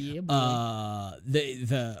Morty. Yeah, boy.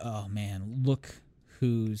 Oh man, look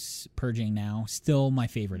who's purging now. Still my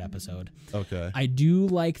favorite episode. Okay. I do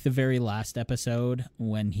like the very last episode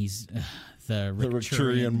when he's the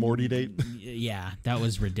Ricturian Morty date. Yeah, that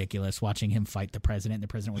was ridiculous. Watching him fight the president. The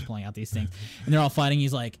president was pulling out these things, and they're all fighting.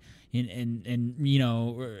 He's like, and you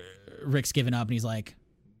know, Rick's giving up, and he's like,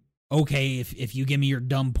 okay, if you give me your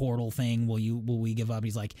dumb portal thing, will we give up?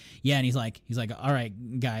 He's like, yeah, and he's like, all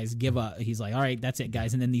right, guys, give up. He's like, all right, that's it,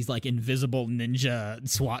 guys. And then these like invisible ninja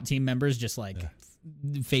SWAT team members just like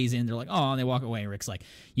phase in. They're like, oh, and they walk away. And Rick's like,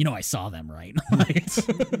 you know, I saw them, right? Like,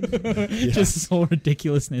 just this whole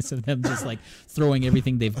ridiculousness of them just like throwing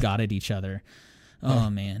everything they've got at each other. Oh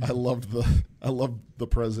man, I loved the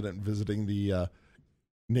president visiting the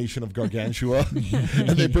nation of Gargantua, and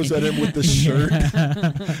they present him with the shirt.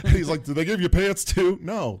 And he's like, "Did they give you pants too?"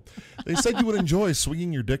 No, they said you would enjoy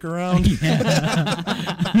swinging your dick around.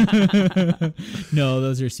 No,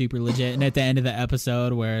 those are super legit. And at the end of the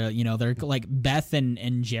episode where, you know, they're like Beth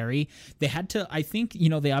and Jerry, they had to, I think, you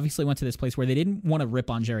know, they obviously went to this place where they didn't want to rip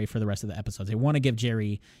on Jerry for the rest of the episodes. They want to give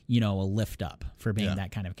Jerry, you know, a lift up for being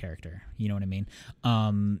that kind of character. You know what I mean?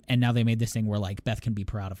 And now they made this thing where like Beth can be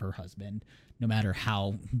proud of her husband no matter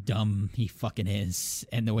how dumb he fucking is,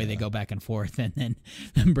 and the way they go back and forth, and then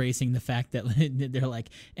embracing the fact that they're like,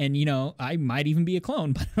 and I might even be a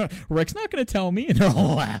clone, but Rick's not going to tell me, and they're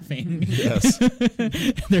all laughing. Yes.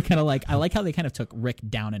 They're kind of like, I like how they kind of took Rick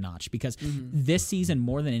down a notch, because this season,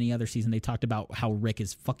 more than any other season, they talked about how Rick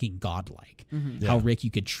is fucking godlike. How Rick,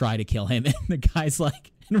 you could try to kill him, and the guy's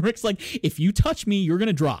like, and Rick's like, if you touch me, you're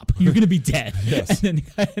gonna drop. You're gonna be dead. Yes. And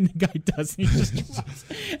then the guy does. And he just drops.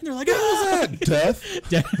 And they're like, What was that? Death?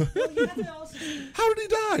 Death. How did he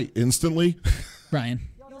die? Instantly? Brian,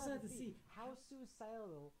 You also have to see how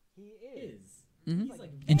suicidal he is. Mhm. He's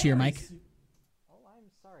like into your mic. Oh, I'm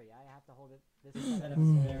sorry. I have to hold it. This setup is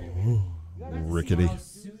very weird. You gotta see Rickety.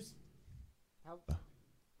 how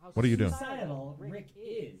What are you doing? suicidal Rick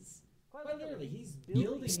is. Quite literally, he's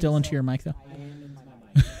building Still into your mic though. I am into my mic.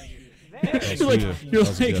 Very You're like, you. you're That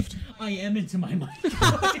was a like, gift. I am into my mic.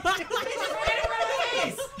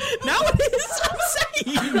 Now it is. I'm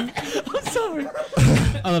saying. I'm sorry.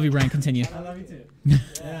 I love you, Brian. Continue. I love you too.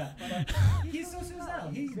 Yeah. He's so suicidal.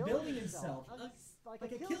 He's building himself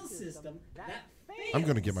like a kill system that fails. I'm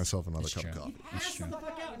going to get myself another It's cup of true. coffee. Pass the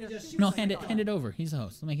fuck out and he just shoots No, like hand a it dog. over. He's the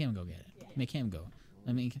host. Make him go get it. Make him go.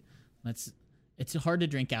 It's hard to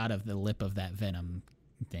drink out of the lip of that venom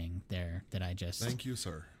thing there that I just. Thank you,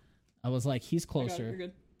 sir. I was like, he's You're closer,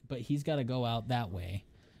 good. but he's got to go out that way,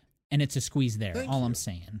 and it's a squeeze there. Thank all you. I'm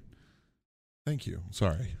saying. Thank you.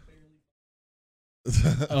 Sorry.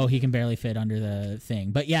 Oh, he can barely fit under the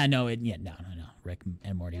thing. But yeah, no. Rick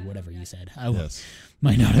and Morty, whatever you said, I Yes.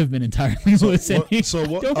 might not have been entirely listening. I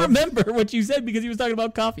don't of- remember what you said because he was talking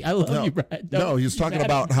about coffee. I love No, you, Brad. no, he's talking mad at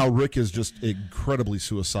about me. how Rick is just incredibly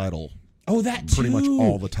suicidal. Oh, that pretty much too.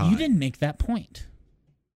 all the time. You didn't make that point.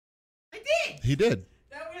 He did.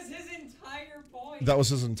 That was his entire point. That was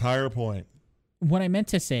his entire point. What I meant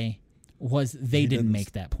to say was they He didn't didn't-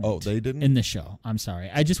 make that point. Oh, they didn't? in the show. I'm sorry.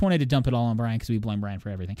 I just wanted to dump it all on Brian because we blame Brian for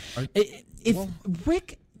everything. If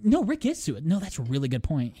Rick is suicide. No, that's a really good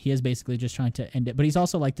point. He is basically just trying to end it, but he's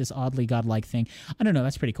also like this oddly godlike thing. I don't know.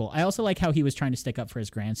 That's pretty cool. I also like how he was trying to stick up for his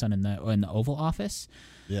grandson in the Oval Office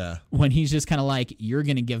Yeah. when he's just kind of like, "You're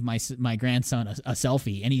gonna give my grandson a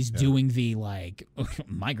selfie," and he's doing the like,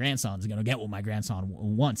 "My grandson's gonna get what my grandson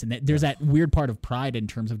wants," and there's that weird part of pride in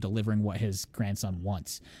terms of delivering what his grandson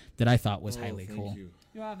wants that I thought was highly cool.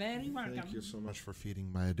 You are very welcome. Thank you so much for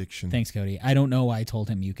feeding my addiction. Thanks, Cody. I don't know why I told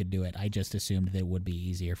him you could do it. I just assumed that it would be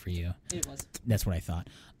easier for you. It was. That's what I thought.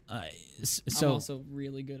 I'm So also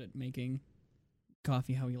really good at making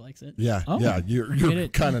coffee how he likes it. Yeah, Oh, yeah, you you're did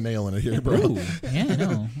it. kind of nailing it here, bro. Ooh, yeah,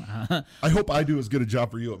 no. I hope I do as good a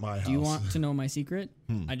job for you at my house. Do you want to know my secret?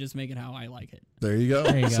 I just make it how I like it. There you go.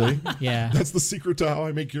 There you go. See? Yeah, That's the secret to how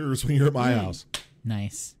I make yours when you're at my house.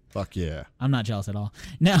 nice. Fuck yeah. I'm not jealous at all.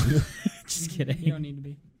 No, just kidding. You don't need to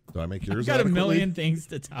be. Do I make I've yours got a adequately? million things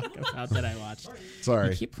to talk about that I watched. I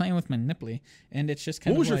Sorry. keep playing with my nipply, and it's just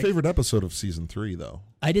kind What of was your like, favorite episode of season 3, though?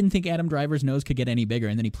 I didn't think Adam Driver's nose could get any bigger,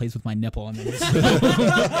 and then he plays with my nipple, and then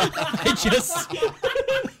I just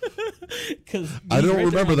because I don't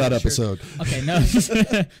remember that episode. Okay, no.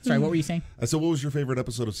 Sorry, what were you saying? I said, what was your favorite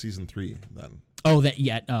episode of season 3 then? Oh, that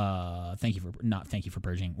thank you for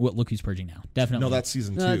purging. Well, look who's purging now. Definitely. No, that's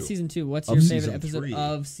season 2. No, that's season 2. What's Of your season favorite episode 3.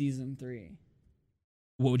 of season 3?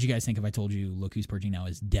 What would you guys think if I told you Look Who's Purging Now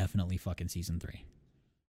is definitely fucking season 3?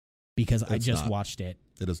 Because I It's just not. watched it.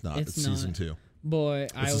 It is not. It's It's season not. 2. Boy,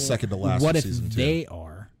 It's I the will. second to last What of if season 2. they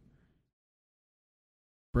are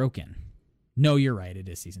broken? No, you're right. It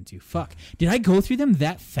is season 2. Fuck. Did I go through them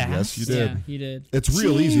that fast? Yes, you did. Yeah, you did. It's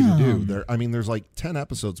real easy to do. Damn. There's like 10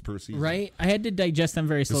 episodes per season. Right? I had to digest them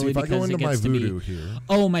very So slowly if I because go into it my gets to voodoo be. here,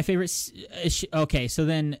 Oh, my favorite. Okay, so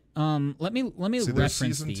then let me see, there's reference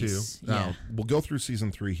season these. 2. Now, we'll go through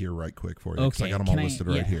season 3 here right quick for you because I Okay, got them all can I- listed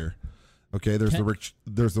right yeah. here. Okay, there's Can-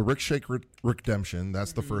 the Rick Shake Redemption.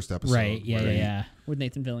 That's the first episode. Right? Yeah, where yeah, he- yeah. With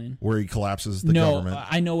Nathan Fillion. Where he collapses the No, government.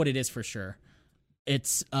 I know what it is for sure.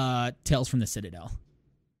 It's Tales from the Citadel.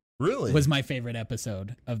 Really? Was my favorite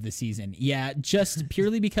episode of the season. Yeah, just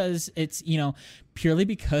purely because it's, purely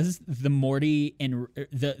because the Morty and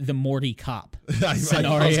the Morty cop I was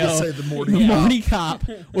scenario. gonna say the Morty The cop. Morty cop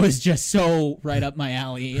was just so right up my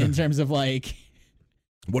alley in terms of like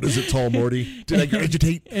What is it, tall Morty? Did I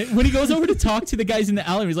agitate? when he goes over to talk to the guys in the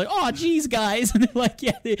alley, he's like, "Oh, geez, guys," and they're like,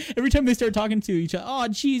 "Yeah." Every time they start talking to each other, "Oh,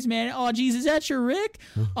 geez, man. Oh, geez, is that your Rick?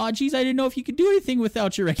 Oh, geez, I didn't know if you could do anything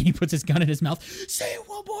without your Rick." And he puts his gun in his mouth. Say it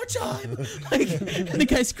one more time. And the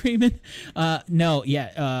guy's screaming. No,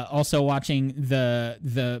 yeah. Also watching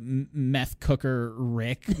the meth cooker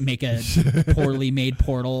Rick make a poorly made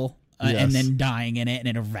portal and then dying in it, and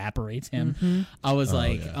it evaporates him. I was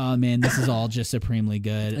oh man, this is all just supremely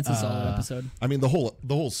good. It's a solid episode. I mean, the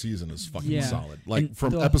whole season is fucking solid. Like And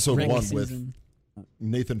from the episode Rick 1 season. with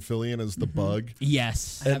Nathan Fillion as the bug,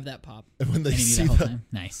 Yes. I have that pop. and when they And he did see that whole the time.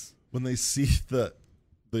 Nice. when they see the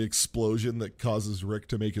explosion that causes Rick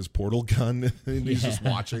to make his portal gun, and he's just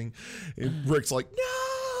watching, and Rick's like,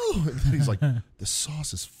 no, and then he's like, the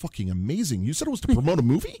sauce is fucking amazing. You said it was to promote a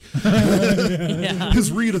movie?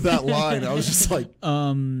 His read of that line, I was just like,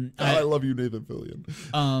 I love you, Nathan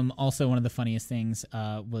Fillion. Also, one of the funniest things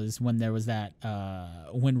was when there was that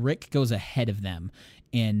when Rick goes ahead of them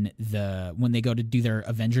in when they go to do their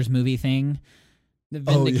Avengers movie thing. The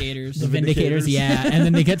Vindicators. The Vindicators, yeah. And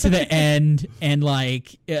then they get to the end, and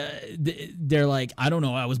like they're like, I don't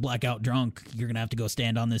know, I was blackout drunk. You're gonna have to go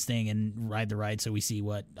stand on this thing and ride the ride so we see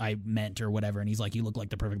what I meant or whatever. And he's like, you look like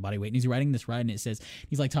the perfect body weight. And he's riding this ride, and it says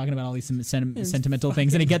he's like talking about all these sentimental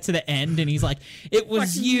things. And he gets to the end, and he's like, it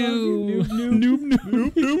was you. Noob.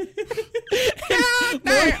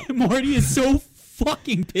 Morty is so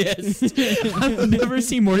fucking pissed. I've never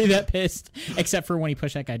seen Morty that pissed, except for when he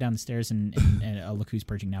pushed that guy down the stairs and look who's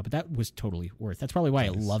purging now. But that was totally worth. That's probably why I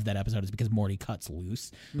love that episode, is because Morty cuts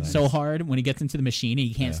loose so hard when he gets into the machine and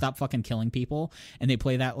he can't stop fucking killing people. And they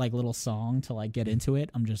play that like little song to like get into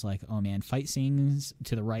it. I'm just like, oh man, fight scenes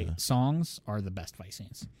to the right songs are the best fight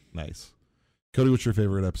scenes. Nice. Cody, what's your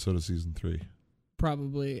favorite episode of season 3?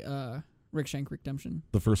 Probably Rick Shank Redemption.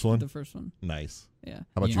 The first one? The first one. Nice. Yeah. How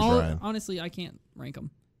about you, Brian? Honestly, I can't rank them.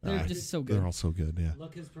 They're just so good. They're all so good, yeah.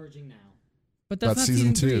 Look who's purging now. But that's not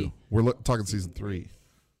season 2. 3. We're talking season 3.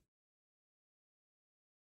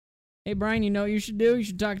 Hey, Brian, you know what you should do? You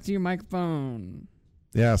should talk to your microphone.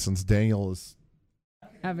 Yeah, since Daniel is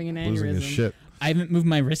Having an losing aneurysm. his shit. I haven't moved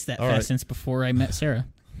my wrist that All fast right. since before I met Sarah.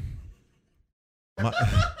 What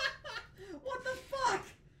the fuck?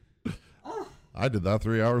 I did that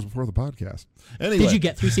 3 hours before the podcast. Anyway. Did you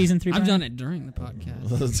get through season 3? I've Brian? done it during the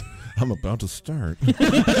podcast. I'm about to start.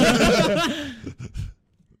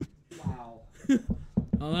 Wow.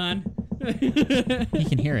 Hold on. You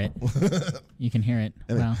can hear it. You can hear it.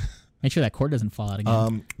 Anyway. Wow. Make sure that cord doesn't fall out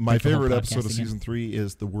again. My Like the whole favorite podcast episode of again. season 3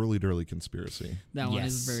 is the Whirly Durly Conspiracy. That one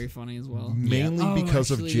is Yes. very funny as well. Mainly Oh, because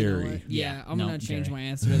of actually, you know Jerry. what? Yeah, I'm No, going to change Jerry. my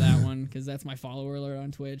answer to that one because that's my follower alert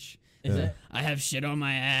on Twitch. Is Yeah. it? I have shit on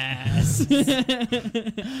my ass.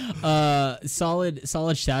 Solid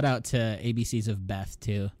shout out to ABCs of Beth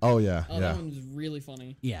too. Oh, yeah. Oh, yeah. that one's really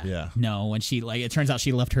funny. Yeah. Yeah. No, when she like, it turns out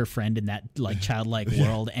she left her friend in that like childlike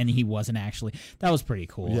world, and he wasn't actually. That was pretty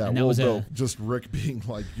cool. Yeah, and that well, was no, just Rick being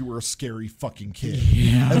like, "You were a scary fucking kid,"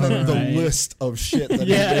 Yeah, and then the right. list of shit that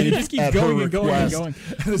Yeah, he it made just keeps at going her and going and request. going.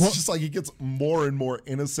 And it's Well- just like he gets more and more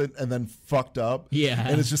innocent and then fucked up. Yeah.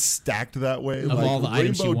 and it's just stacked that way. Of like all the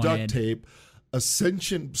items she rainbow duct wanted. tape,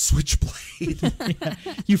 Ascension switchblade.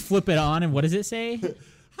 You flip it on, and what does it say?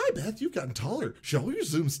 Hi Beth, you've gotten taller. Shall we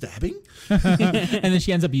resume stabbing? And then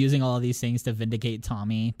she ends up using all of these things to vindicate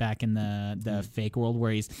Tommy back in the fake world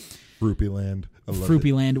where he's Fruity Land. I love Fruity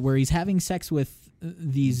it. Land, where he's having sex with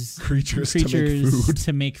these Creatures to make food.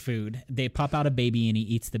 to make food. They pop out a baby and he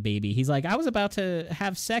eats the baby. He's like, I was about to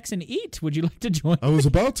have sex and eat. Would you like to join? I was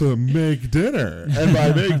about to make dinner, and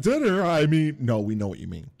by make dinner I mean no. We know what you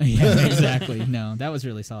mean. Yeah, exactly. No, that was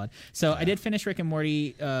really solid. So I did finish Rick and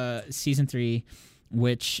Morty season 3,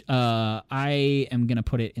 which I am gonna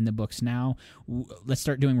put it in the books now. Let's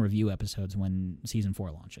start doing review episodes when season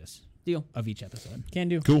 4 launches. Deal. Of each episode. Can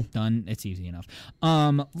do. Cool. Done. It's easy enough.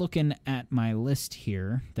 Looking at my list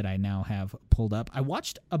here that I now have pulled up, I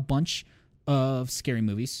watched a bunch of scary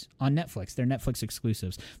movies on Netflix. They're Netflix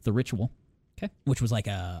exclusives. The Ritual, which was like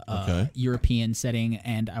a European setting,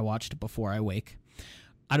 and I watched Before I Wake.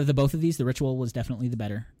 Out of the both of these, The Ritual was definitely the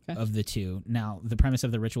better of the two. Now, the premise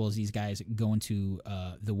of The Ritual is these guys go into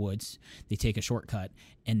the woods, they take a shortcut,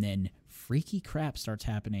 and then freaky crap starts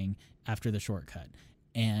happening after the shortcut.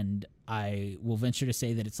 And I will venture to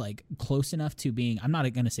say that it's like close enough to being, I'm not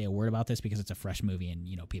going to say a word about this because it's a fresh movie and,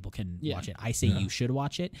 you know, people can watch it. I say you should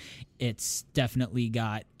watch it. It's definitely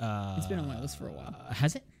got... It's been on my list for a while.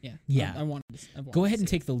 Has it? Yeah. Yeah. I wanted to Go ahead and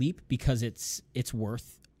see take the leap because it's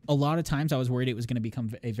worth. A lot of times I was worried it was going to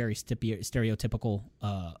become a very stereotypical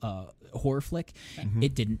horror flick.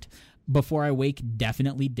 It didn't. Before I Wake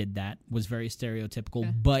definitely did that, was very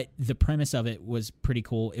stereotypical, but the premise of it was pretty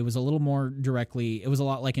cool. It was a little more directly, it was a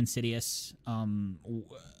lot like Insidious.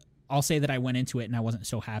 I'll say that I went into it and I wasn't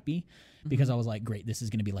so happy because I was like, great, this is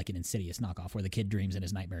going to be like an Insidious knockoff where the kid dreams and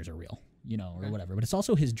his nightmares are real, you know, or whatever. But it's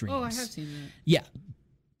also his dreams. Oh, I have seen that. Yeah.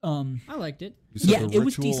 I liked it. You said Yeah, The it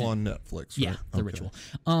was Ritual decent. on Netflix, right? Yeah, The Okay. Ritual.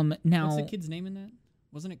 Now What's the kid's name in that?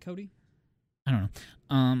 Wasn't it Cody? I don't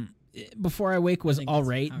know. Before I Wake was think all that's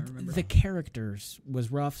right. how I remember. The characters was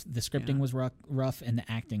rough. The scripting Yeah. was rough, and the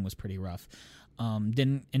acting was pretty rough.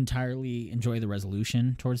 Didn't entirely enjoy the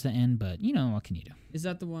resolution towards the end, but what can you do? Is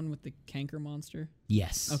that the one with the canker monster?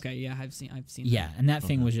 Yes. Okay, yeah, I've seen. Yeah, and that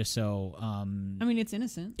thing Okay. was just so. I mean, it's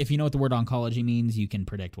innocent. If you know what the word oncology means, you can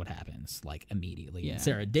predict what happens like immediately. Yeah. And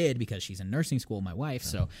Sarah did because she's in nursing school, my wife,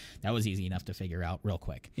 so that was easy enough to figure out real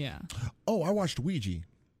quick. Yeah. Oh, I watched Ouija.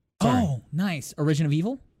 Sorry. Oh, nice. Origin of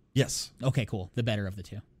Evil? Yes. Okay, cool. The better of the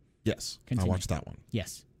two. Yes. Continue. I watched that one.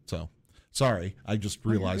 Yes. So, sorry. I just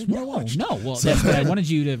realized what I watched. No, well, So- that's what I wanted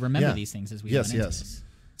you to remember Yeah. these things as we Yes, went into yes. this.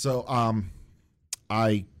 So,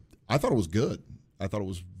 I thought it was good. I thought it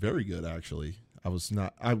was very good, actually. I was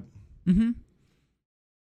not. Mm-hmm.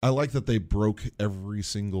 I like that they broke every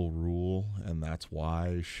single rule, and that's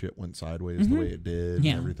why shit went sideways the Mhm. way it did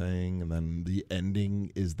Yeah. and everything. And then the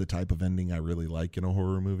ending is the type of ending I really like in a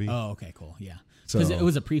horror movie. Oh, okay, cool. Yeah. so, Because it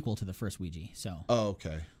was a prequel to the first Ouija, so oh,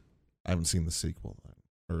 okay. I haven't seen the sequel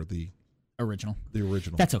or the original.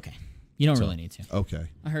 original. That's okay. You don't So- really need to. Okay.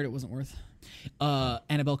 I heard it wasn't worth.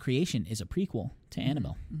 Annabelle Creation is a prequel to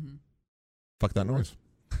Annabelle. Mm-hmm. Fuck that noise.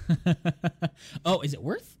 Oh, is it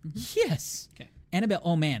worth? Mhm. Yes. Okay. Annabelle,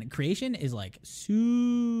 oh man, Creation is like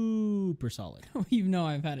super solid. Even though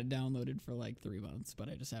I've had it downloaded for like 3 months, but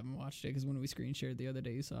I just haven't watched it because when we screen shared the other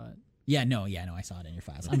day, you saw it. Yeah, no, I saw it in your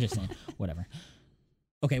files. I'm just saying, whatever.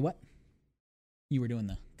 Okay, what? You were doing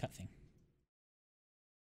the cut thing.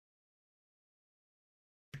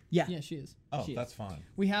 Yeah. Yeah, she is. Oh, She is. that's fine.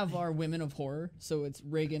 We have our women of horror, so it's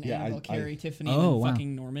Reagan, Yeah, Annabelle, I- Carrie, Tiffany, Oh, and wow.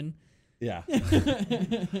 fucking Norman. Yeah.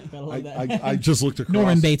 Gotta love that. I just looked across.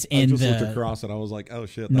 Norman Bates I in just looked the across and I was like, oh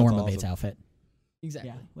shit. That's Norma awesome. Bates outfit.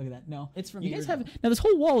 exactly. look at that. No. It's from You the guys original. have now. This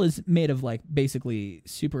whole wall is made of like basically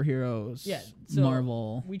superheroes. Yeah, so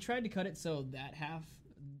Marvel. We tried to cut it so that half,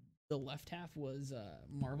 the left half was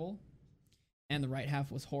Marvel, and the right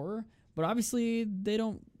half was horror. But obviously, they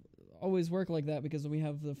don't always work like that because we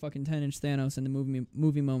have the fucking 10-inch Thanos and the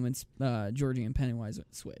movie moments. Georgie and Pennywise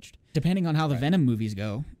switched. Depending on how the Right. Venom movies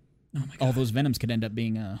go, Oh my god, all those Venoms could end up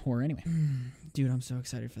being horror anyway. dude, I'm so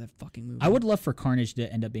excited for that fucking movie. I would love for Carnage to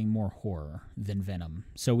end up being more horror than Venom,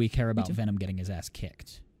 so we care about too. Venom getting his ass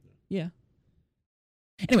kicked. Yeah.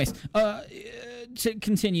 Anyways, to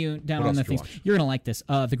continue down What on else the did you things, watch? you're gonna like this.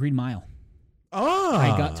 The Green Mile.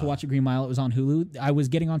 Ah. I got to watch a Green Mile. It was on Hulu. I was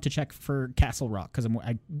getting on to check for Castle Rock because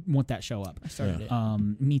I want that show up. I started Yeah.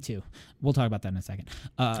 it. Me too. We'll talk about that in a second.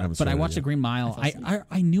 haven't But I started watched yet. a Green Mile. I fell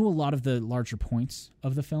I knew a lot of the larger points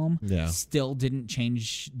of the film. Yeah. Still didn't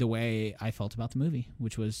change the way I felt about the movie,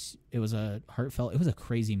 which was it was a heartfelt. It was a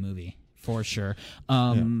crazy movie for sure.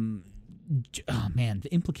 Oh man,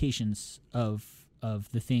 the implications of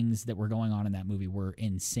the things that were going on in that movie were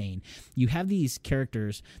insane. You have these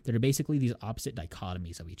characters that are basically these opposite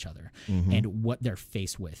dichotomies of each other Mhm. and what they're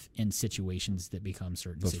faced with in situations that become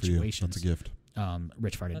certain That's for you. situations. That's a gift.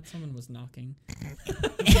 Rich farted. That someone was knocking.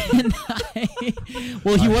 And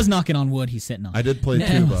well, he was knocking on wood. He's sitting on. I did play No.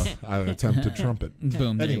 tuba. I attempted trumpet.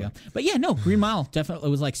 Boom. There you Anyway. go. But yeah, no, Green Mile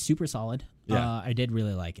definitely was like super solid. Yeah. I did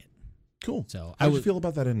really like it. Cool. So How I did you was feel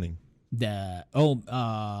about that ending? there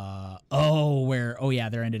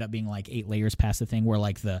ended up being like 8 layers past the thing where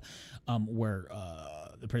like the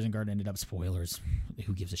prison guard ended up, spoilers,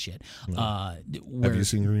 who gives a shit. Have Where, you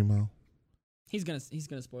seen Green Mile? He's gonna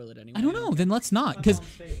spoil it anyway. I don't know. Then let's not, because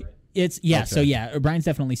it's So Okay. yeah, Brian's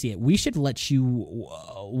definitely see it. We should let you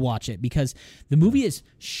watch it because the movie is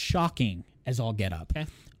shocking as all get up. Okay.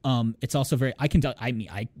 It's also very.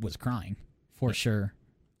 I was crying for sure.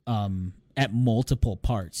 At multiple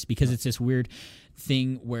parts because it's this weird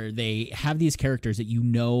thing where they have these characters that you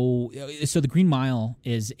know. So the Green Mile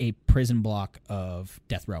is a prison block of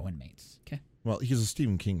death row inmates. Well, he's a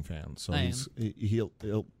Stephen King fan, so I he'll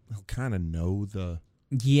kind of know the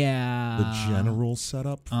Yeah. general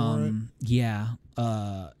setup for it. Yeah.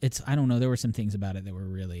 It's I don't know. There were some things about it that were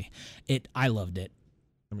really. I loved it.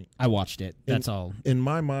 I mean, I watched it. That's all. In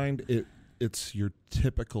my mind, it's your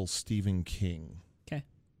typical Stephen King,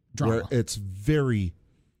 Drama. where it's very,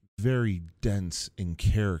 very dense in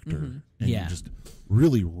character Mhm. and Yeah. just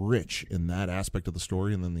really rich in that aspect of the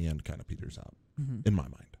story, and then the end kind of peters out. Mhm. In my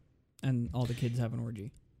mind, And all the kids have an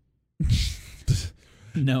orgy.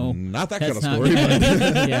 No. not that That's kind not. of story.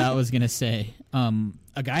 But Yeah, I was gonna say. A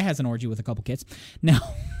guy has an orgy with a couple kids. Now.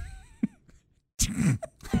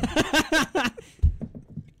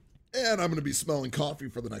 and I'm going to be smelling coffee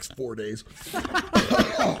for the next 4 days.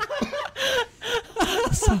 Oh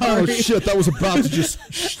shit! That was about to just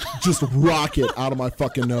rocket out of my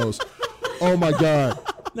fucking nose. Oh my god!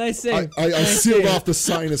 Nice save. I sealed off the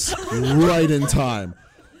sinus right in time.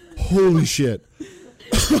 Holy shit!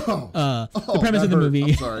 The premise that of the hurt. movie.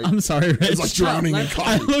 I'm sorry. I'm sorry, Rich. It's like drowning in I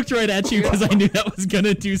coffee. looked right at you because I knew that was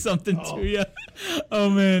gonna do something to you. Oh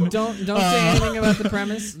man. Don't say anything about the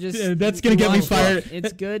premise. Just Yeah, that's gonna get me watch it. fired.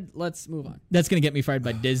 It's good. Let's move on. That's gonna get me fired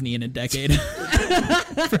by Disney in a decade,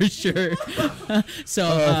 for sure. So,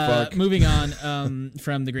 fuck. moving on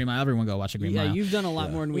from the Green Mile. Everyone go watch the Green Yeah, Mile. you've done a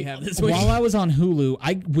lot more than we have this week. While I was on Hulu,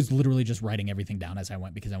 I was literally just writing everything down as I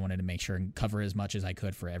went because I wanted to make sure and cover as much as I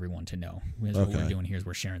could for everyone to know. Because what we're Okay. doing here is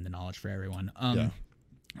we're sharing the knowledge for everyone. Yeah.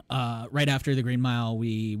 Right after the Green Mile,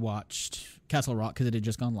 we watched Castle Rock because it had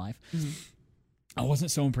just gone live. I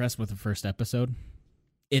wasn't so impressed with the first episode.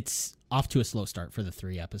 It's off to a slow start for the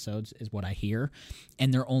 3 episodes, is what I hear,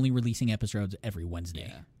 and they're only releasing episodes every Wednesday.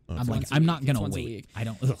 Yeah. I'm like, once a I'm week. not It's gonna once a wait. week. I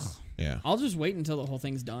don't. Ugh. Yeah. I'll just wait until the whole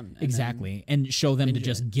thing's done. and then- Exactly, and show them to binge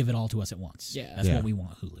just it. give it all to us at once. Yeah. That's Yeah. what we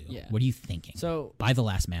want, Hulu. Yeah. What are you thinking? So Buy The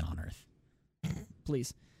Last Man on Earth.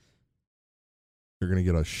 please, You're gonna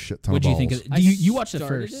get a shit ton What of do you balls. think? I You watched the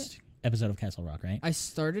started first episode of Castle Rock, right? I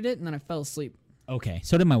started it and then I fell asleep. Okay,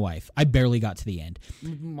 so did my wife. I barely got to the end.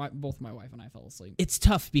 Both my wife and I fell asleep. It's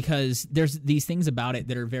tough because there's these things about it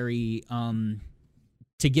that are very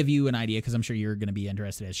to give you an idea, because I'm sure you're going to be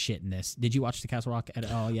interested as shit in this. Did you watch the Castle Rock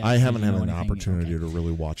at all yet? I Did haven't you had know an anything? opportunity Okay. to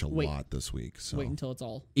really watch a Wait. lot this week. So Wait until it's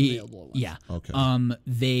all E- available at once. Yeah. okay.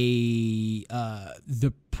 They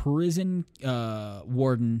the prison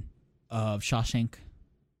warden of Shawshank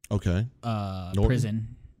Okay. Norton?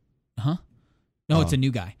 prison. Huh? No, it's a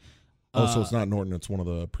new guy. So it's not Norton. It's one of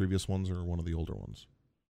the previous ones or one of the older ones.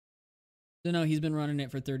 So no, he's been running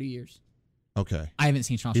it for 30 years. Okay. I haven't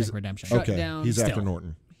seen Shawshank He's- Redemption. Shut Okay. down He's after still.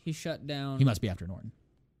 Norton. He shut down. He must be after Norton.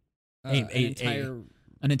 an entire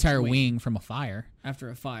An entire Wing. wing from a fire. after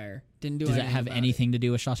a fire. Didn't do. Does that anything have about anything to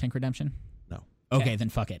do with Shawshank Redemption? No. Okay, then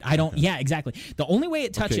fuck it. I don't. Yeah, exactly. The only way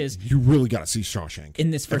it touches Okay, you really got to see Shawshank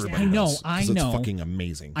in this first. Everybody I know. does, 'cause I it's know. fucking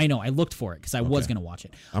amazing. I know. I looked for it because I was Okay. gonna watch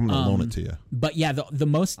it. I'm gonna loan it to you. But yeah, the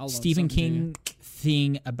most I'll loan Stephen something to King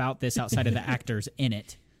thing about this outside of the actors in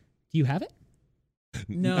it. Do you have it?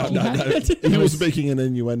 No. He was making an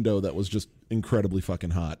innuendo that was just incredibly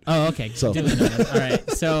fucking hot. Oh, okay. So- Duly noted. All right.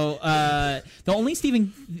 So the only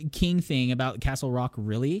Stephen King thing about Castle Rock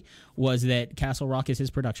really was that Castle Rock is his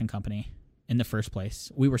production company in the first place.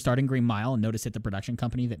 We were starting Green Mile and noticed that the production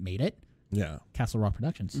company that made it, Yeah. Castle Rock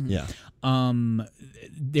Productions. Yeah.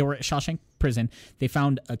 They were at Shawshank prison. They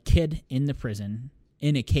found a kid in the prison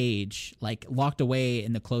in a cage, like locked away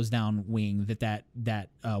in the closed down wing that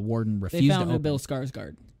warden They refused to found open. Bill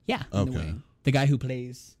Skarsgård Yeah. in the Okay. wing. The guy who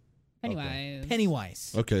plays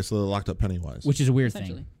Pennywise. Okay, so they locked up Pennywise. which is a weird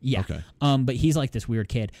Essentially. thing. Yeah. Okay. But he's like this weird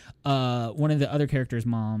kid. One of the other characters'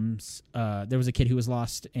 moms, there was a kid who was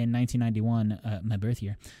lost in 1991, my birth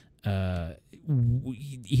year.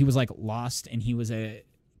 He was like lost, and he was a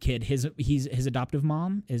kid. His adoptive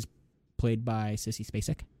mom is played by Sissy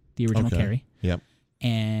Spacek, the original Okay. Carrie. Yep.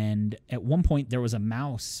 And at one point, there was a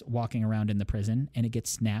mouse walking around in the prison, and it gets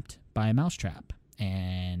snapped by a mousetrap.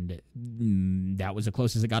 And that was the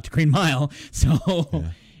closest it got to Green Mile. So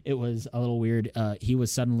Yeah. it was a little weird. He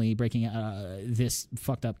was suddenly breaking. This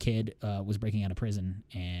fucked up kid was breaking out of prison,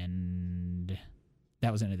 and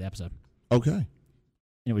that was the end of the episode. Okay. And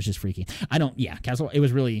it was just freaky. I don't. Yeah, Castle. It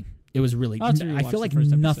was really. I'll have to I rewatch feel like the first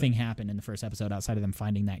episode. nothing happened in the first episode outside of them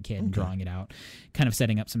finding that kid and drawing it out, kind of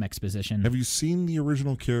setting up some exposition. Have you seen the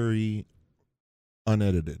original Carrie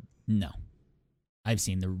unedited? No, I've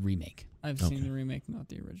seen the remake. I've Okay. seen the remake, not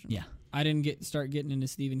the original. Yeah. I didn't start getting into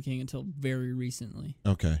Stephen King until very recently.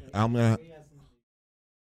 Okay. I'm gonna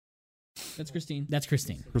That's Christine. That's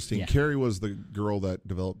Christine. Christine. Yeah. Carrie was the girl that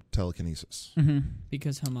developed telekinesis. Mm-hmm.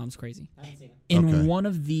 Because her mom's crazy. I haven't seen it. In Okay. one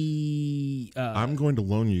of the, I'm going to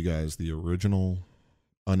loan you guys the original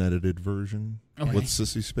unedited version Okay. with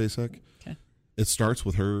Sissy Spacek. Okay. It starts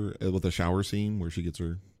with her with a shower scene where she gets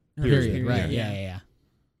her. period. Right. Yeah. Yeah.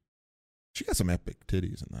 She got some epic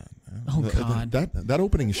titties in that. Oh, Th- th- God. That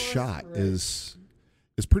opening shot is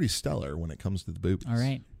pretty stellar when it comes to the boobies. All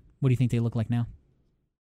right. What do you think they look like now?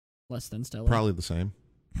 Less than stellar. Probably the same.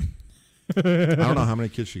 I don't know how many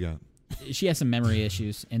kids she got. She has some memory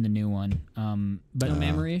issues in the new one. But No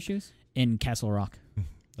memory issues? in Castle Rock.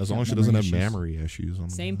 As long as she memory doesn't have issues. memory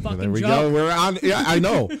issues. Same There fucking we joke. go. We're on. Yeah, I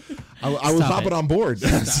know. I was Stop hopping it. on board.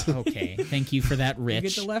 Stop. Okay. Thank you for that, You get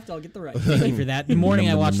Rich. the left, I'll get the right. Thank you for that. The morning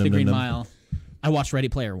I Num, num, watched num, The num, Green num. Mile, I watched Ready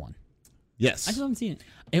Player One. Yes. I still haven't seen it.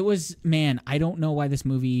 It was, man, I don't know why this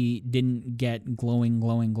movie didn't get glowing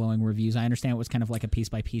reviews. I understand it was kind of like a piece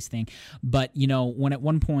by piece thing. But, you know, when at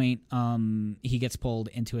one point he gets pulled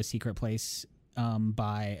into a secret place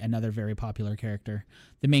by another very popular character,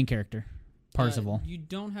 the main character, Parzival. You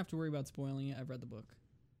don't have to worry about spoiling it. I've read the book.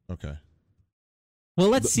 Okay. Well,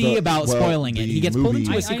 let's see about spoiling it. the He gets pulled movie-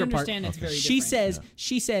 into I a secret part. understand it's very She different.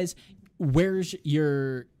 says, "Where's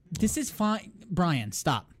your?" This is fine, Brian.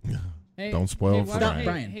 Stop. Hey, Don't spoil it for why Brian. don't-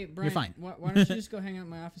 Brian, Hey, you're Brian, fine. Why don't you just go hang out in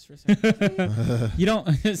my office for a second? You don't.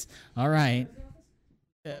 All right.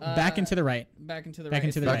 Back and to the right. Back into the Back right.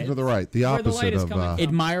 into the Back right. to the right. The Where the light opposite is of coming from.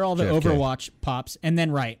 Admire all the JFK. Overwatch pops, and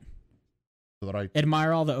then right. to the right.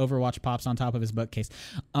 Admire all the Overwatch pops on top of his bookcase.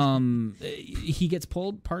 He gets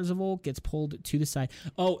pulled. Parzival gets pulled to the side.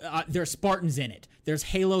 Oh, there's Spartans in it. There's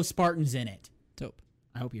Halo Spartans in it. Dope.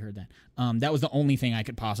 I hope you heard that. That was the only thing I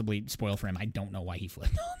could possibly spoil for him. I don't know why he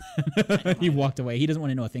flipped. He walked away. He doesn't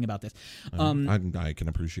want to know a thing about this. I can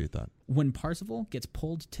appreciate that. When Parzival gets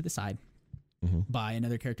pulled to the side by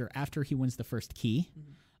another character after he wins the first key,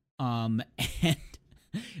 and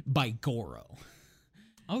by Goro.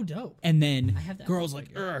 Oh, dope. And then have that girl's one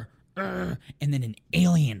like, and then an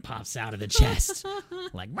alien pops out of the chest,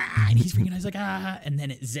 like, "Rah," and he's freaking out. He's like, ah, and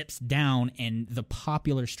then it zips down, and the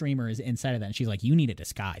popular streamer is inside of that. And she's like, you need a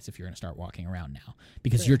disguise if you're going to start walking around now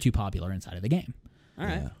because you're too popular inside of the game. All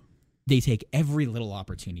right. Yeah. They take every little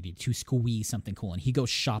opportunity to squeeze something cool, and he goes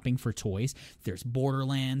shopping for toys. There's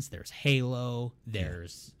Borderlands, there's Halo,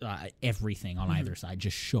 there's everything on either side,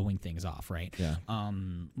 just showing things off, right? Yeah.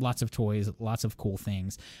 Lots of toys, lots of cool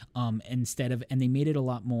things. And they made it a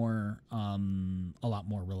lot more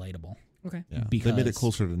relatable. Okay. Yeah. Because- they made it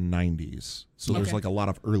closer to 90s. So there's Okay. like a lot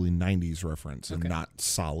of early 90s reference and Okay. not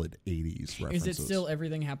solid 80s references. Is it still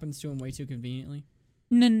everything happens to him way too conveniently?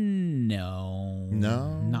 No,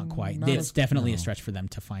 No, not quite. not It's as- definitely no. a stretch for them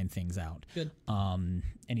to find things out. Good. And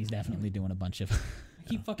he's definitely doing a bunch of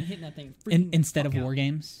Keep fucking hitting that thing. Freaking instead of fuck out. war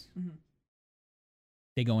games, Mhm.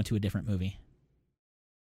 they go into a different movie.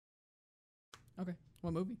 Okay.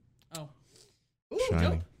 What movie? Oh. Ooh, Shining.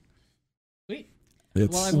 dope. Sweet.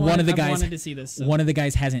 It's Well, One of the I've guys- wanted to see this. So. One of the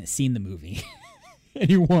guys hasn't seen the movie, and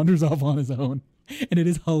he wanders off on his own, and it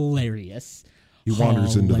is hilarious. he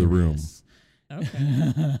wanders into the room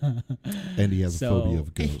Okay. and he has So- a phobia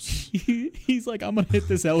of ghosts. He's like, I'm gonna hit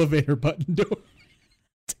this elevator button to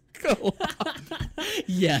go up.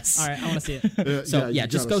 Yes. All right. I want to see it. So you yeah,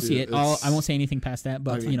 just gotta go see it. I It's- won't say anything past that,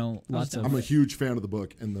 but I mean, you know, I'll lots just of I'm a huge fan of the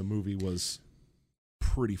book, and the movie was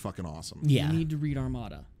pretty fucking awesome. yeah. You need to read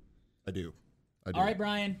Armada. I do. All right,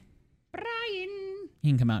 Brian, Brian,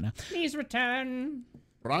 you can come out now. please return.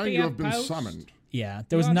 Brian, The you have been outpost. summoned. Yeah,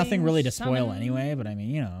 there was You are nothing being really to spoil summoned. anyway, but I mean,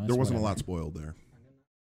 you know, There it's wasn't a whatever. lot spoiled there.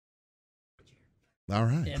 All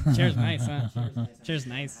right. Yeah, chair's nice, huh? Chair's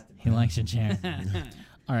nice. He likes your chair.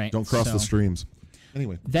 All right, Don't cross so the streams.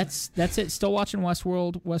 Anyway, That's it. Still watching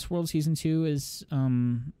Westworld. Westworld season 2 is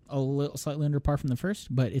a little slightly under par from the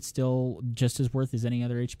first, but it's still just as worth as any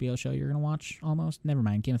other HBO show you're gonna watch. Almost. Never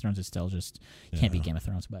mind. Game of Thrones is still just can't beat Yeah. Game of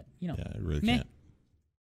Thrones, but you know, yeah, I really Meh. can't.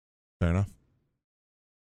 Fair enough.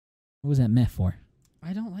 what was that meh for?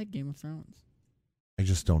 I don't like Game of Thrones. I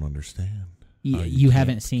just don't understand. how You can't haven't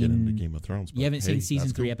get into seen Game of Thrones. you but haven't hey, seen season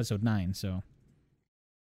that's 3, cool. episode 9, so I don't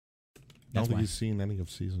that's think why. you've seen any of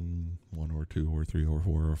season 1 or 2 or 3 or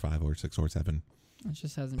 4 or 5 or 6 or 7. It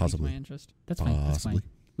just hasn't Possibly. piqued my interest. That's fine. That's Possibly. fine.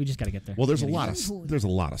 We just got to get there. Well, there's a We lot gotta of get there's a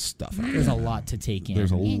lot of stuff. out there. There's a there. lot to take in.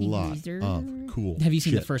 There's a Any lot loser. of cool. Have you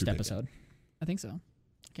seen the shit first to dig in. episode? I think so.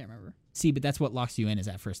 I can't remember. See, but that's what locks you in is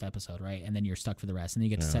that first episode, right? And then you're stuck for the rest. And then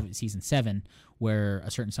you get to Yeah. season 7, where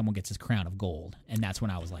a certain someone gets his crown of gold, and that's when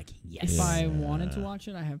I was like, yes, If Yeah. I wanted to watch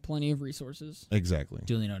it, I have plenty of resources. Exactly.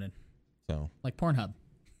 duly noted. So Like Pornhub.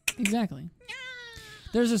 Exactly.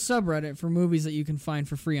 There's a subreddit for movies that you can find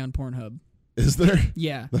for free on Pornhub. is there?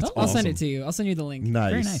 Yeah. That's I'll send awesome. it to you. I'll send you the link.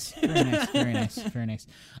 Nice. Very nice. Very nice. Very nice. Very nice.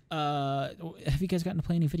 Have you guys gotten to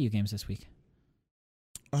play any video games this week?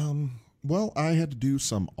 Well, I had to do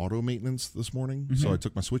some auto maintenance this morning, so Mhm. I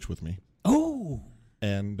took my Switch with me, Oh,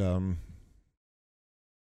 and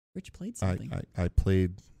Rich played I, something. I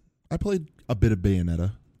played a bit of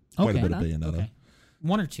Bayonetta, quite okay. a bit of Bayonetta. Okay.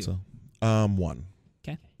 1 or 2? So, 1.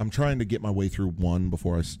 'Kay. I'm trying to get my way through 1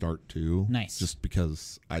 before I start 2. Nice. Just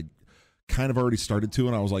because I kind of already started 2,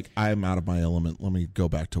 and I was like, I'm out of my element. Let me go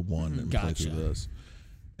back to 1 and play Gotcha. through this.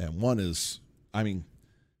 And 1 is, I mean,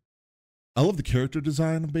 I love the character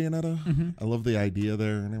design of Bayonetta. Mhm. I love the idea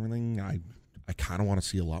there and everything. I kind of want to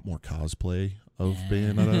see a lot more cosplay of Yeah.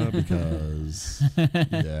 Bayonetta because,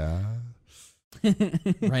 yeah.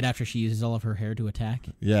 Right after she uses all of her hair to attack.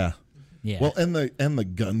 Yeah. Yeah. Well, and the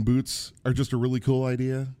gun boots are just a really cool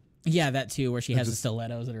idea. yeah, that too, where she has the just-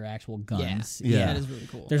 stilettos that are actual guns. Yeah. That is really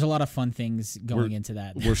cool. There's a lot of fun things going We're- into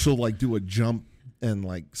that. Where she'll like do a jump and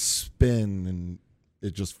like spin and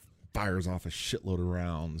it just fires off a shitload of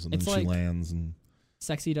rounds and It's then she like- lands and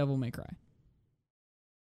Sexy Devil May Cry.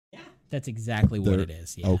 That's exactly what There- it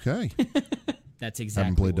is. Yeah. okay. That's I exactly.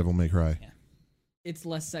 haven't played what- Devil May Cry. Yeah. It's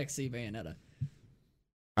less sexy Bayonetta.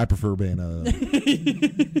 I prefer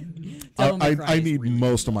Bayonetta. Devil May Cry I is need really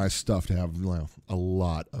most of my stuff to have a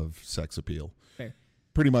lot of sex appeal. Fair.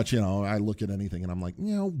 Pretty much, I look at anything and I'm like,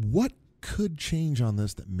 what could change on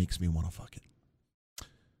this that makes me want to fuck it?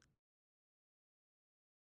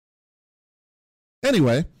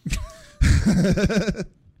 Anyway.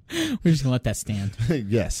 We're just gonna let that stand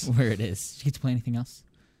Yes. where it is. Did you get to play anything else?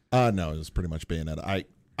 No, it was pretty much Bayonetta.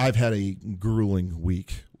 I've had a grueling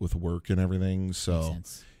week with work and everything, Makes so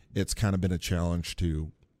sense. it's kind of been a challenge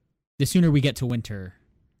to, The sooner we get to winter,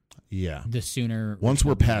 yeah. the sooner. Once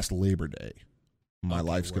we're past Labor Day, my Okay,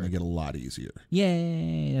 life's going to word. get a lot easier.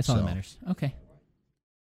 Yay! That's all that So. matters. Okay.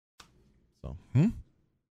 So, don't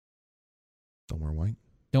wear white.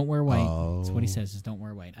 Don't wear white. Oh. That's what he says. Is don't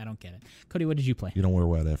wear white. I don't get it. Cody, what did you play? You don't wear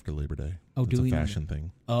white after Labor Day. Oh, It's do a we? fashion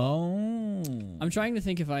thing. Oh. I'm trying to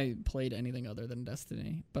think if I played anything other than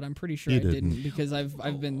Destiny, but I'm pretty sure You I didn't. didn't because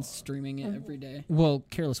I've been streaming it every day. Well,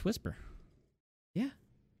 Careless Whisper. Yeah.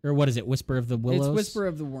 Or what is it? Whisper of the Willows. It's Whisper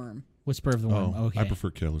of the Worm. Whisper of the Worm. Oh, okay. I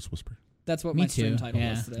prefer Careless Whisper. That's what Me my stream too, title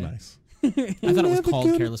yeah. was today. Nice. I thought it was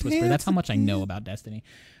called Careless Whisper. That's how much I know about Destiny.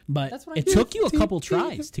 But That's what I it do. took you a couple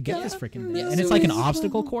tries to get this freaking thing. And it's like an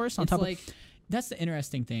obstacle course on It's top like, of. That's the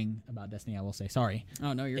interesting thing about Destiny, I will say. Sorry.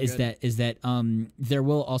 oh no, you're Is good. that there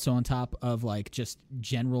will also, on top of like just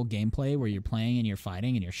general gameplay where you're playing and you're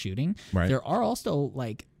fighting and you're shooting, Right. there are also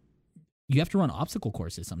like you have to run obstacle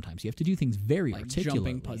courses sometimes. You have to do things very like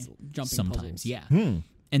articulately. jumping sometimes, puzzles. yeah. Hmm.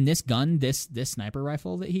 And this gun, this sniper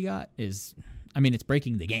rifle that he got is, I mean, it's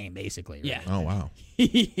breaking the game basically. Right? Yeah. Oh, wow.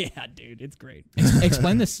 Yeah, dude, it's great.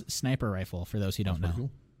 Explain this sniper rifle for those who don't know. Pretty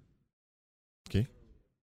cool. Okay.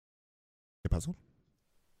 ¿Qué pasó?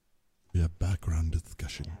 We have background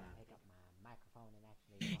discussion.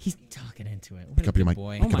 He's talking into it. What Pick a up your good mic.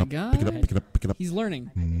 boy. Oh Pick it my up. Pick it up. God. Pick it up. Pick it up. He's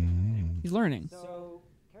learning. Mm. He's learning. So,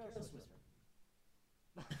 Careless Whisper.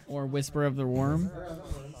 Or Whisper of the Worm.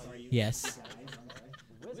 Yes.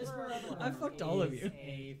 Whisper of the Worm. I fucked all of is you.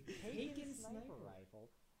 A pagan sniper rifle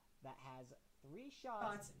that has 3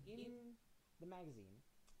 shots in the magazine,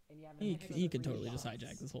 and you have an extra He could 3 totally just shots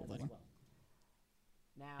hijack this whole as thing. well.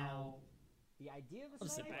 Now, the idea of a I'll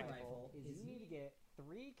sit sniper back. rifle is you need to get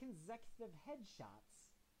 3 consecutive headshots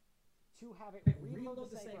to have it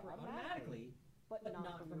reload the sniper automatically, but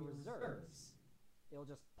not from your reserves. It'll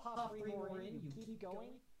just pop 3 more in, you keep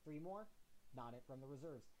going, 3 more, not it from the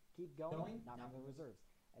reserves. Keep going, not from the reserves.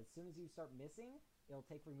 As soon as you start missing, it'll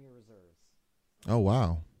take from your reserves. Oh,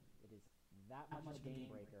 wow. It is that much a game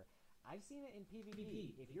breaker. I've seen it in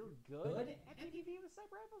PvP. If you're good at PvP with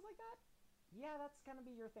sniper rifles like that, yeah, that's gonna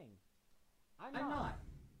be your thing. I'm not.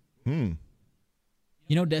 Hmm.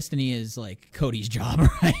 You know, Destiny is like Cody's job,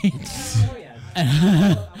 right? Oh yeah.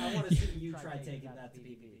 I want to see you try taking that to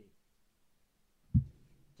PvP.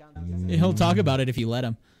 John, He'll talk about it if you let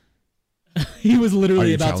him. He was literally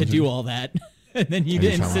you about to do challenging? all that, and then you Are you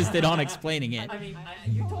challenging? insisted on explaining it. I mean,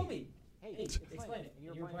 you told me. Hey, explain it. And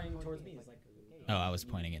you're pointing towards me. It's like, Oh, I was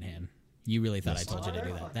pointing at him. You really thought I told you to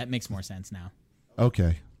do that. That makes more sense now.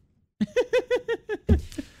 Okay.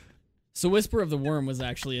 So Whisper of the Worm was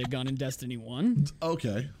actually a gun in Destiny 1.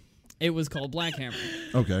 Okay. It was called Black Hammer.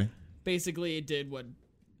 Okay. Basically, it did what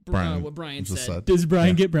Brian Brian just said. said. Does Brian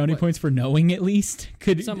Yeah. get brownie What? points for knowing at least?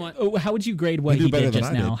 Could Somewhat. Oh, how would you grade what You do he better did than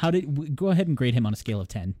just I now? did. How did go ahead and grade him on a scale of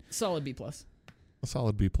 10? Solid B plus. A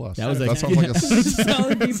solid B plus. That was that a- sounds like a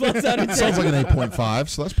Solid B plus out of 10. sounds like an 8.5.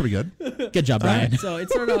 So that's pretty good. Good job, Brian. So it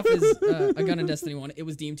started off as a gun in Destiny 1. It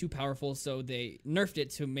was deemed too powerful, so they nerfed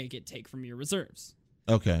it to make it take from your reserves.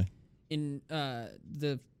 Okay. In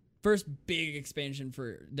the first big expansion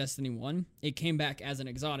for Destiny 1, it came back as an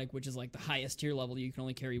exotic, which is like the highest tier level. You can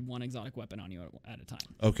only carry 1 exotic weapon on you at a time.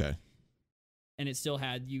 Okay. And it still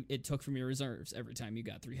had you. It took from your reserves every time you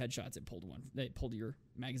got 3 headshots. It pulled your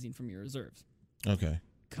magazine from your reserves. Okay.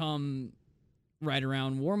 Come right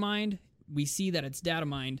around Warmind, we see that it's data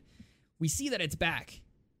mined. We see that it's back.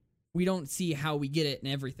 We don't see how we get it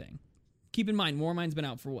and everything. Keep in mind, Warmind's been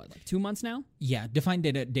out for what, like 2 months now? Yeah, define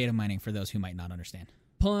data mining for those who might not understand.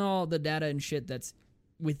 Pulling all the data and shit that's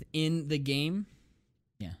within the game.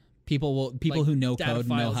 Yeah, people Like who know data code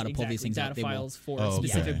know files, how to pull these exactly, things data out. They files for Oh, okay.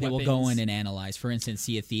 specific they will weapons. go in and analyze. For instance,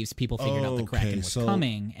 Sea of Thieves, people figured out the Kraken Okay, was so-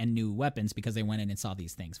 coming and new weapons because they went in and saw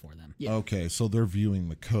these things for them. Yeah. Okay. So they're viewing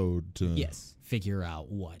the code to. Yes, Figure out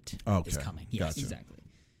what is Okay, coming. Yes. gotcha. exactly.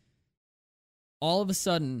 All of a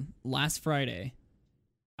sudden, last Friday,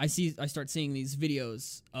 I start seeing these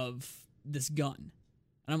videos of this gun.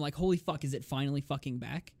 And I'm like, holy fuck, is it finally fucking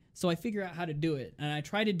back? So I figure out how to do it. And I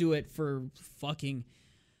try to do it for fucking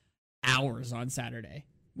hours on Saturday.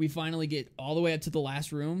 We finally get all the way up to the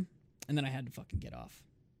last room, and then I had to fucking get off.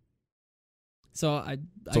 So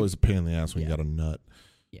It's always a pain in the ass when yeah. you got a nut.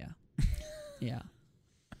 yeah. Yeah.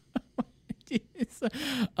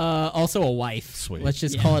 Also a wife. Sweet. Let's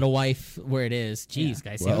just Yeah. call it a wife where it is. Jeez,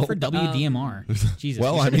 Yeah. guys. Save Well, it for WDMR. Jesus.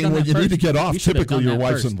 Well, we I should've mean, done when that you need to first. get off, We should've typically done your that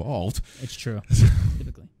wife's first. involved. It's true.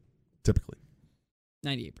 Typically. Typically.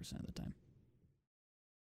 98% of the time.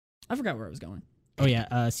 I forgot where I was going. Oh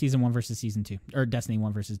yeah, season 1 versus season 2, or Destiny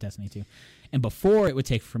 1 versus Destiny 2, and before it would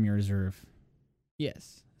take from your reserve,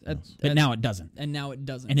 Yes. but now it doesn't, And now it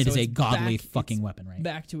doesn't. and it So is a it's godly back- fucking it's weapon, right?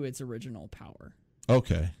 back to its original power.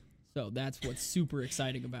 Okay. So that's what's super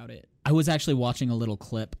exciting about it. I was actually watching a little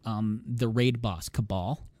clip. The raid boss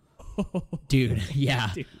Cabal, dude.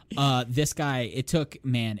 Yeah, this guy. It took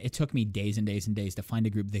me days and days and days to find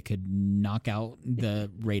a group that could knock out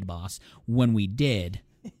the raid boss. When we did,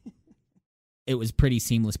 it was pretty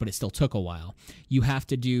seamless, but it still took a while. You have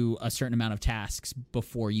to do a certain amount of tasks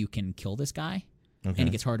before you can kill this guy. Okay. And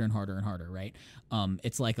it gets harder and harder and harder, right?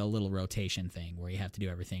 It's like a little rotation thing where you have to do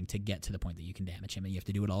everything to get to the point that you can damage him, and you have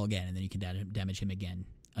to do it all again, and then you can damage him again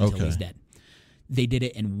until Okay. he's dead. They did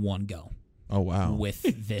it in one go Oh wow. with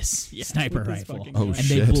this sniper with this rifle. fucking Oh, gun. And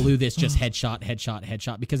shit. they blew this just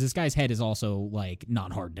headshot, because this guy's head is also like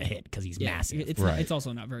not hard to hit because he's Yeah, massive. It's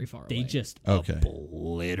also not very far They away. just Okay.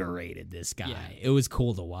 obliterated this guy. Yeah. It was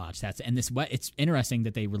cool to watch. It's interesting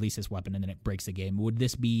that they release this weapon and then it breaks the game. Would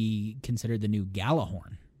this be considered the new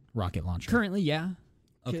Galahorn rocket launcher? Currently, yeah.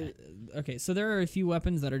 Okay. Okay, so there are a few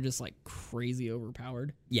weapons that are just like crazy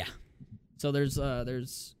overpowered. Yeah. So there's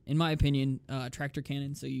in my opinion, tractor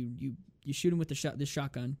cannon. So you shoot them with this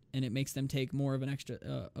shotgun, and it makes them take more of an extra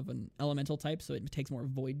of an elemental type. So it takes more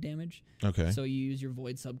void damage. Okay. So you use your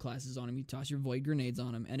void subclasses on them. You toss your void grenades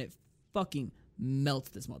on them, and it fucking melts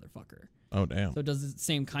this motherfucker. Oh damn. So it does the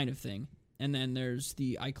same kind of thing. And then there's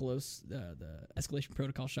the Ikelos, the escalation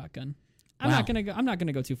protocol shotgun. I'm Wow. not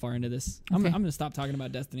gonna go too far into this. I'm Okay. gonna stop talking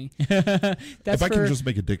about Destiny. That's if I for, can just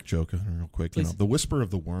make a dick joke real quick, Please. the whisper of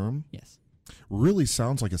the worm Yes. really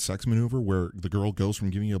sounds like a sex maneuver where the girl goes from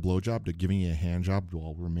giving you a blowjob to giving you a hand job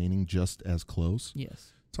while remaining just as close.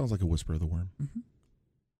 Yes. Sounds like a whisper of the worm.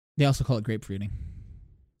 they also call it grapefruiting.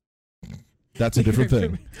 That's a different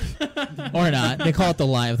thing. Or not. They call it the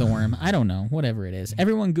lie of the worm. I don't know. Whatever it is.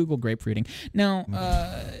 Everyone Google grapefruiting. Now,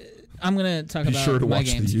 I'm going to talk Be about sure to my watch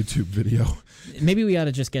games. the YouTube video. Maybe we ought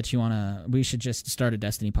to just get you on we should just start a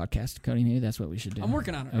Destiny podcast, Cody. Maybe that's what we should do. I'm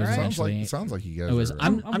working on it. It was All right. actually- Sounds like you guys. It was. are,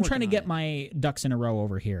 I'm I'm trying to working get on my ducks in a row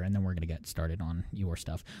over here, and then we're gonna get started on your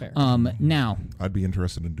stuff. Fair. Now, I'd be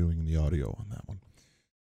interested in doing the audio on that one.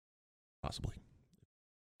 Possibly.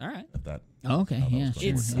 All right. If that. okay, that was yeah, good. sure.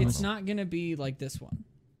 It's Yeah, it's not gonna be like this one.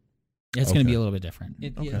 it's gonna be Okay. a little bit different.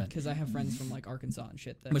 Okay. Because I have friends from like Arkansas and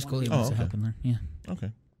shit. That Which wanna cool. be- You want to okay. help and learn. Yeah,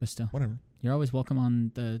 Okay. but still, Whatever. you're always welcome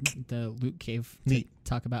on the Loot Cave to Neat.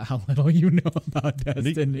 talk about how little you know about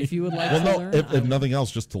Destiny. If you would like Well, to no. learn, If nothing else,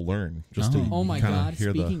 just to learn, just to oh my kinda god! hear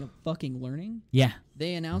Speaking of fucking learning, Yeah.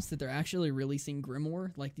 they announced that they're actually releasing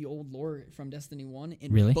Grimoire, like the old lore from Destiny 1,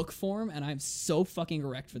 in Really? book form, and I'm so fucking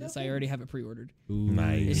erect for this. I already have it pre-ordered.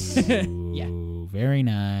 Nice. Ooh, very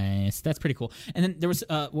nice. That's pretty cool. And then there was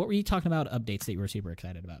what were you talking about? Updates that you were super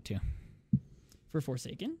excited about too. For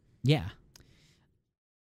Forsaken, Yeah.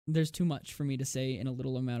 there's too much for me to say in a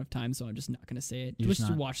little amount of time, so I'm just not going to say it. You're Just just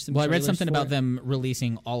to not- watch some Well, I read trailers something for about it. them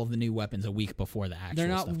releasing all of the new weapons a week before the actual. They're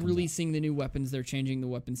stuff not comes out. releasing the new weapons. They're changing the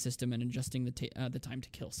weapon system and adjusting the time to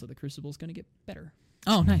kill. So the Crucible's going to get better.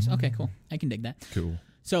 Oh, nice. Okay, cool. I can dig that. Cool.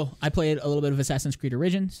 So I played a little bit of Assassin's Creed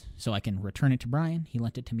Origins, so I can return it to Brian. He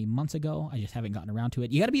lent it to me months ago. I just haven't gotten around to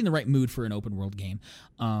it. You got to be in the right mood for an open world game,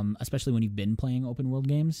 especially when you've been playing open world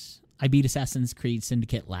games. I beat Assassin's Creed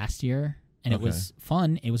Syndicate last year, and it was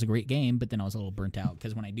fun. It was a great game, but then I was a little burnt out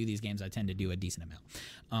because when I do these games, I tend to do a decent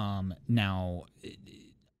amount. Now,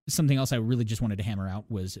 something else I really just wanted to hammer out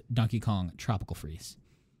was Donkey Kong Tropical Freeze.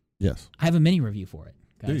 Yes. I have a mini review for it,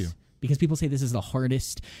 guys. Do you? Because people say this is the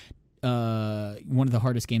hardest, one of the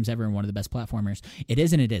hardest games ever and one of the best platformers. It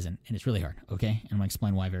is and it isn't, and it's really hard, okay? And I'm going to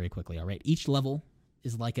explain why very quickly, all right? Each level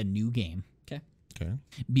is like a new game Okay.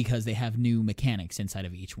 because they have new mechanics inside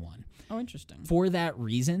of each one. Oh, interesting. For that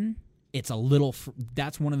reason, it's a little,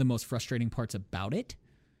 that's one of the most frustrating parts about it,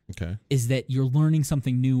 Okay. is that you're learning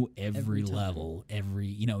something new every time. level.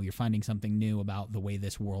 You're finding something new about the way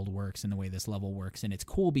this world works and the way this level works. And it's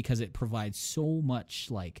cool because it provides so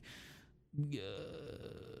much, like,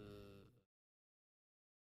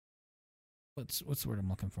 what's the word I'm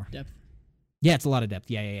looking for? Depth. Yeah, it's a lot of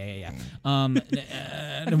depth. Yeah.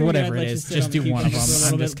 figured Whatever I'd it let you is, sit just on do the one of cue them. for a I'm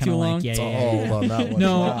little just bit kind of too like, long. yeah. Hold on that one.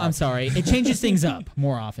 No, Wow. I'm sorry. It changes things up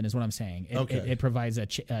more often, is what I'm saying. Okay. It provides a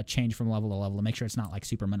change from level to level to make sure it's not like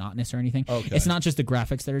super monotonous or anything. Okay. It's not just the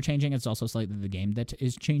graphics that are changing; it's also slightly the game that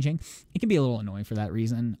is changing. It can be a little annoying for that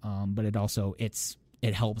reason, but it also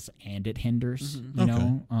it helps and it hinders. You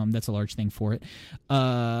know, that's a large thing for it.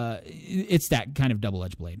 It's that kind of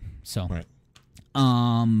double-edged blade. So, Right.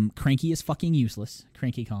 Cranky is fucking useless.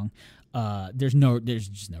 Cranky Kong. There's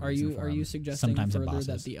just no. Are reason you for are him. you suggesting Sometimes in further bosses,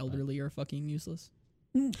 that the elderly are fucking useless?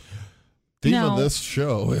 Theme No. of this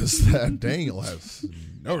show is that Daniel has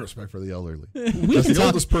no respect for the elderly. We That's can the talk.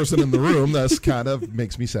 oldest person in the room. That's kind of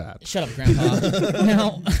makes me sad. Shut up, Grandpa.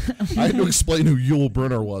 Now, I had to explain who Yul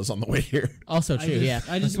Brynner was on the way here. also true.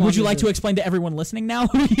 I just Would you wanted like to to- explain to everyone listening now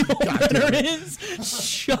who Yul Brynner is?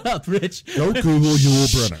 Shut up, Rich. Go Google Yul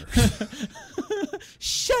Brynner.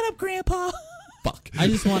 Shut up, Grandpa. Fuck. I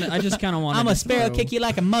just kind of wanted. I'm to a sparrow, throw- kick you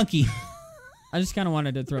like a monkey. I just kind of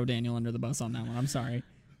wanted to throw Daniel under the bus on that one. I'm sorry.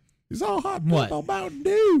 He's all hot What? up about Mountain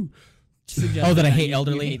Dew. Oh, that I hate you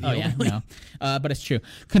elderly? hate the Oh, yeah, elderly. no. But it's true.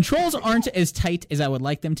 Controls aren't as tight as I would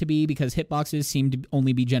like them to be because hitboxes seem to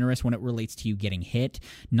only be generous when it relates to you getting hit,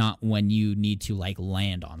 not when you need to, like,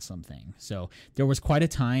 land on something. So there was quite a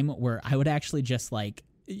time where I would actually just, like,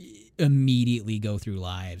 immediately go through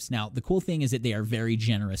lives. Now, the cool thing is that they are very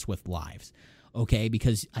generous with lives. Okay,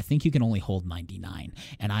 because I think you can only hold 99,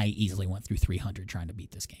 and I easily went through 300 trying to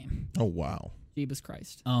beat this game. Oh, wow. Jeebus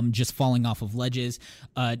Christ. Just falling off of ledges,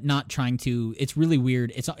 not trying to. It's really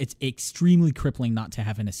weird. It's extremely crippling not to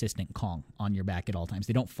have an assistant Kong on your back at all times.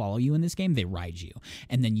 They don't follow you in this game; they ride you,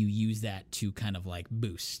 and then you use that to kind of like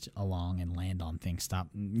boost along and land on things. Stop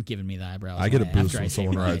giving me the eyebrows. I get a right after boost I when say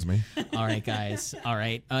someone ride. rides me. All right, guys. All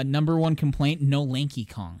right. Number one complaint: no lanky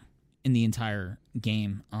Kong in the entire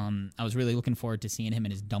game. I was really looking forward to seeing him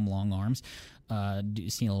in his dumb long arms,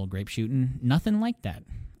 seeing a little grape shooting. Nothing like that.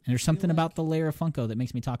 And there's something about the layer of Funko that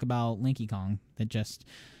makes me talk about Lanky Kong that just...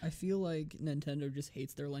 I feel like Nintendo just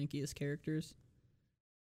hates their lankiest characters.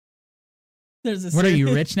 What are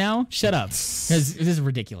you, rich now? Shut up. 'Cause this is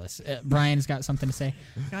ridiculous. Brian's got something to say.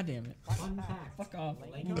 God damn it. Fun fact. Fuck off.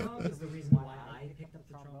 Lanky Kong is the reason why I picked up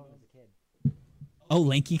the trombone as a kid. Oh,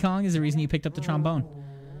 Lanky Kong is the reason you picked up the trombone.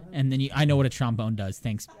 And then I know what a trombone does.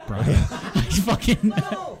 Thanks, Brian. I fucking...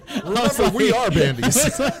 Remember, we are bandies.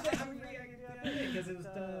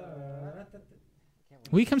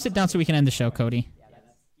 Will you come sit down so we can end the show, Cody?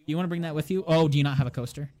 You want to bring that with you? Oh, do you not have a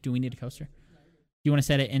coaster? Do we need a coaster? Do you want to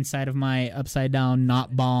set it inside of my upside down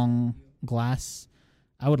not bong glass?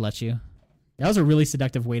 I would let you. That was a really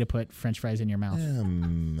seductive way to put French fries in your mouth.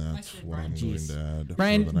 And that's what I'm going Jeez. to add. for the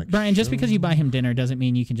Brian, next just show. because you buy him dinner doesn't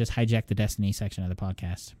mean you can just hijack the Destiny section of the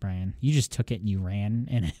podcast, Brian. You just took it and you ran,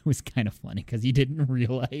 and it was kind of funny because you didn't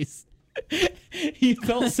realize. He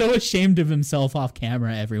felt so ashamed of himself off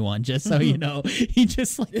camera, everyone, just so you know. He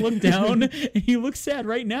just like looked down and he looks sad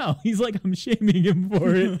right now. He's like, I'm shaming him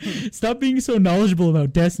for it. Stop being so knowledgeable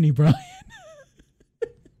about Destiny, Brian.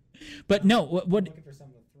 But no, what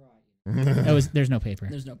there's no paper.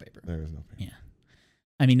 There's no paper. There is no paper. Yeah.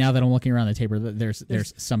 I mean, now that I'm looking around the table, there's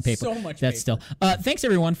some paper. so much That's paper. still. Thanks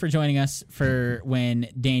everyone for joining us for When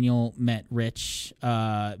Daniel Met Rich.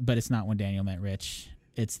 But it's not When Daniel Met Rich.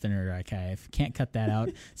 It's the Nerd Archive. Can't cut that out.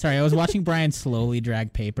 Sorry, I was watching Brian slowly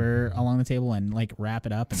drag paper along the table and like wrap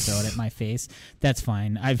it up and throw it at my face. That's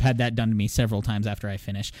fine. I've had that done to me several times after I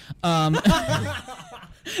finish. My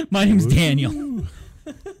name's Daniel.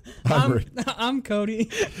 I'm Cody.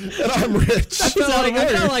 And I'm rich. I felt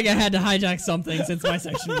like I had to hijack something since my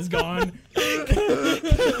section was gone.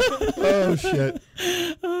 Oh, shit.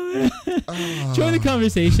 Join the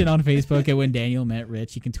conversation on Facebook at When Daniel Met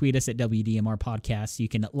Rich. You can tweet us at WDMR Podcasts. You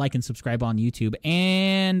can like and subscribe on YouTube.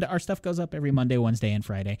 And our stuff goes up every Monday, Wednesday, and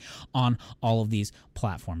Friday on all of these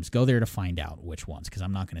platforms. Go there to find out which ones, because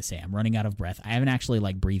I'm not going to say. I'm running out of breath. I haven't actually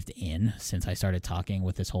like breathed in since I started talking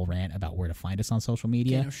with this whole rant about where to find us on social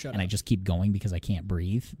media. Okay, now shut and I up. just keep going because I can't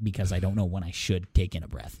breathe because I don't know when I should take in a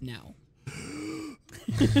breath. Now.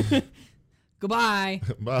 Goodbye.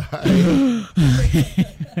 Bye.